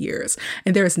during New Year's,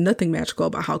 and there is nothing magical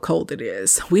about how cold it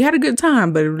is. We had a good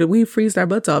time, but we freezed our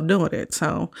butts off doing it.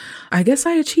 So I guess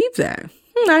I achieved that.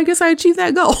 I guess I achieved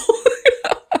that goal.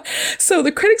 So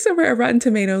the critics over at Rotten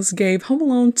Tomatoes gave Home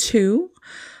Alone 2,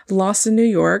 Lost in New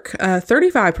York,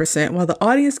 35%, while the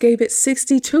audience gave it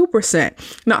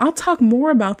 62%. Now, I'll talk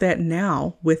more about that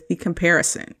now with the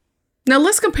comparison. Now,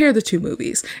 let's compare the two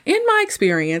movies. In my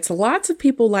experience, lots of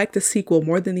people like the sequel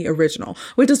more than the original,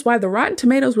 which is why the Rotten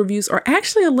Tomatoes reviews are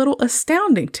actually a little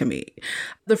astounding to me.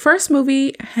 The first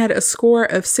movie had a score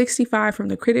of 65 from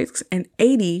the critics and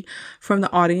 80 from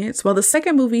the audience, while the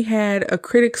second movie had a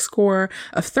critic score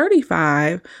of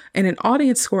 35 and an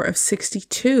audience score of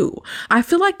 62. I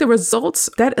feel like the results,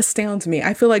 that astounds me.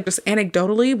 I feel like just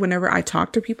anecdotally, whenever I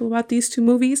talk to people about these two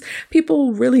movies,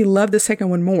 people really love the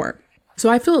second one more. So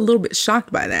I feel a little bit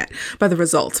shocked by that, by the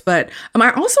results. But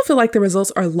I also feel like the results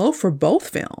are low for both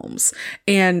films.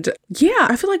 And yeah,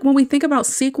 I feel like when we think about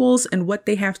sequels and what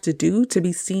they have to do to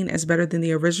be seen as better than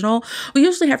the original, we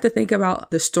usually have to think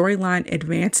about the storyline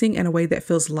advancing in a way that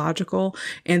feels logical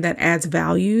and that adds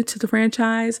value to the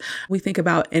franchise. We think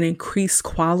about an increased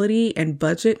quality and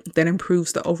budget that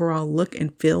improves the overall look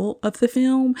and feel of the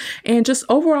film and just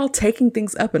overall taking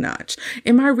things up a notch.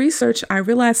 In my research, I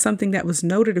realized something that was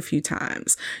noted a few times.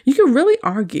 You can really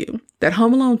argue that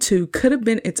Home Alone 2 could have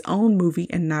been its own movie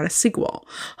and not a sequel.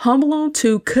 Home Alone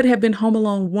 2 could have been Home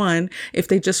Alone 1 if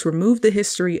they just removed the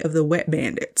history of the Wet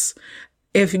Bandits.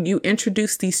 If you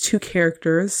introduce these two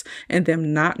characters and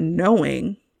them not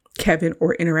knowing Kevin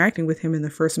or interacting with him in the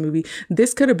first movie,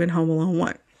 this could have been Home Alone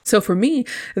 1. So for me,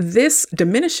 this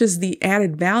diminishes the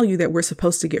added value that we're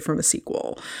supposed to get from a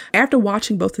sequel. After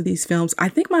watching both of these films, I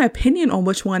think my opinion on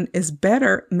which one is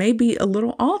better may be a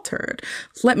little altered.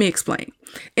 Let me explain.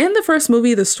 In the first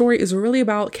movie, the story is really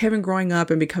about Kevin growing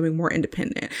up and becoming more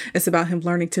independent. It's about him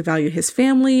learning to value his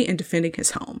family and defending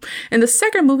his home. In the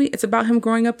second movie, it's about him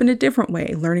growing up in a different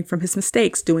way, learning from his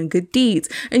mistakes, doing good deeds,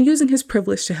 and using his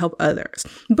privilege to help others.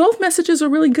 Both messages are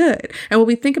really good. And when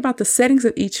we think about the settings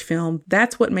of each film,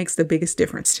 that's what makes the biggest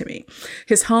difference to me.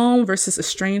 His home versus a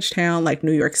strange town like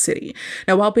New York City.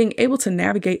 Now, while being able to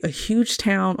navigate a huge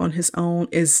town on his own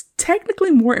is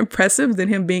technically more impressive than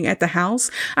him being at the house,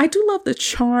 I do love the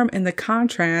charm and the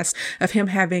contrast of him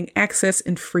having access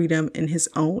and freedom in his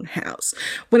own house.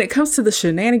 When it comes to the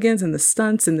shenanigans and the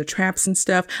stunts and the traps and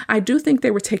stuff, I do think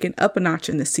they were taken up a notch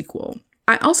in the sequel.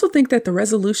 I also think that the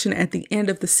resolution at the end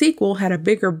of the sequel had a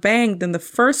bigger bang than the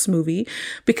first movie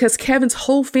because Kevin's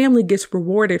whole family gets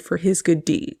rewarded for his good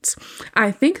deeds.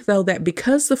 I think, though, that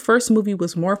because the first movie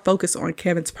was more focused on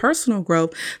Kevin's personal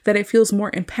growth, that it feels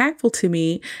more impactful to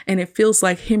me, and it feels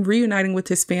like him reuniting with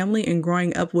his family and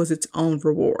growing up was its own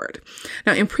reward.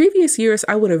 Now, in previous years,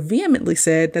 I would have vehemently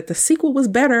said that the sequel was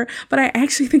better, but I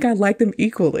actually think I like them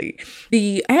equally.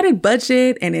 The added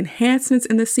budget and enhancements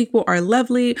in the sequel are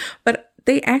lovely, but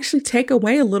they actually take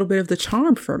away a little bit of the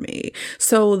charm for me.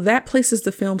 So that places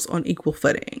the films on equal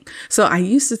footing. So I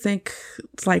used to think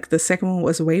like the second one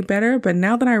was way better, but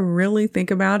now that I really think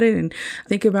about it and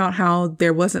think about how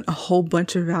there wasn't a whole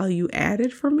bunch of value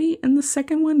added for me in the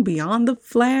second one beyond the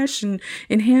flash and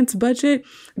enhanced budget,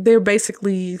 they're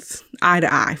basically eye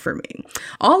to eye for me.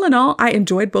 All in all, I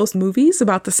enjoyed both movies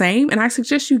about the same, and I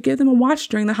suggest you give them a watch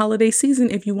during the holiday season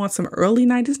if you want some early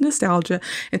 90s nostalgia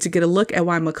and to get a look at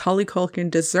why Macaulay Culkin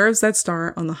deserves that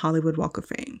star on the Hollywood Walk of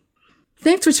Fame.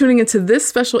 Thanks for tuning into this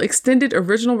special extended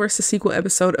original versus sequel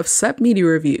episode of Sup Media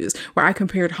Reviews, where I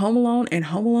compared Home Alone and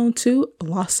Home Alone 2,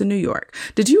 Lost in New York.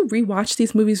 Did you rewatch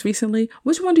these movies recently?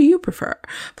 Which one do you prefer?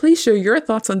 Please share your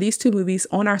thoughts on these two movies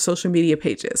on our social media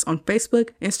pages on Facebook,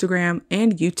 Instagram,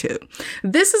 and YouTube.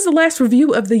 This is the last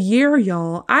review of the year,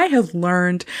 y'all. I have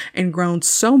learned and grown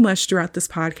so much throughout this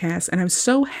podcast, and I'm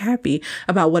so happy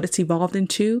about what it's evolved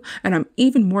into, and I'm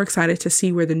even more excited to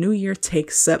see where the new year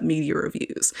takes Sup Media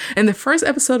Reviews. And the first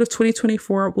episode of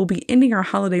 2024 will be ending our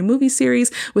holiday movie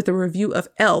series with a review of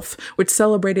Elf, which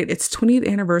celebrated its 20th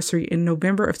anniversary in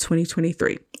November of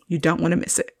 2023. You don't want to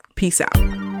miss it. Peace out.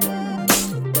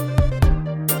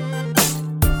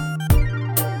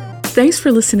 Thanks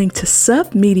for listening to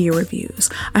Sup Media Reviews.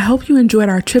 I hope you enjoyed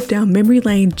our trip down memory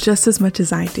lane just as much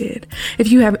as I did.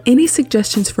 If you have any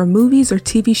suggestions for movies or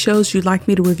TV shows you'd like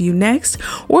me to review next,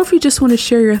 or if you just want to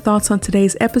share your thoughts on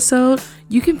today's episode,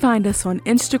 you can find us on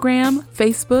Instagram,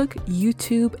 Facebook,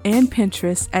 YouTube, and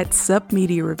Pinterest at Sup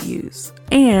Media Reviews,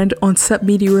 and on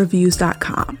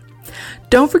supmediareviews.com.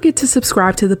 Don't forget to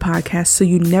subscribe to the podcast so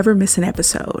you never miss an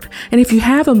episode. And if you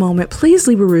have a moment, please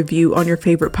leave a review on your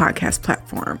favorite podcast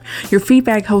platform. Your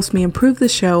feedback helps me improve the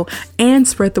show and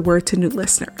spread the word to new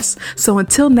listeners. So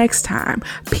until next time,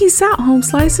 peace out, home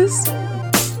slices.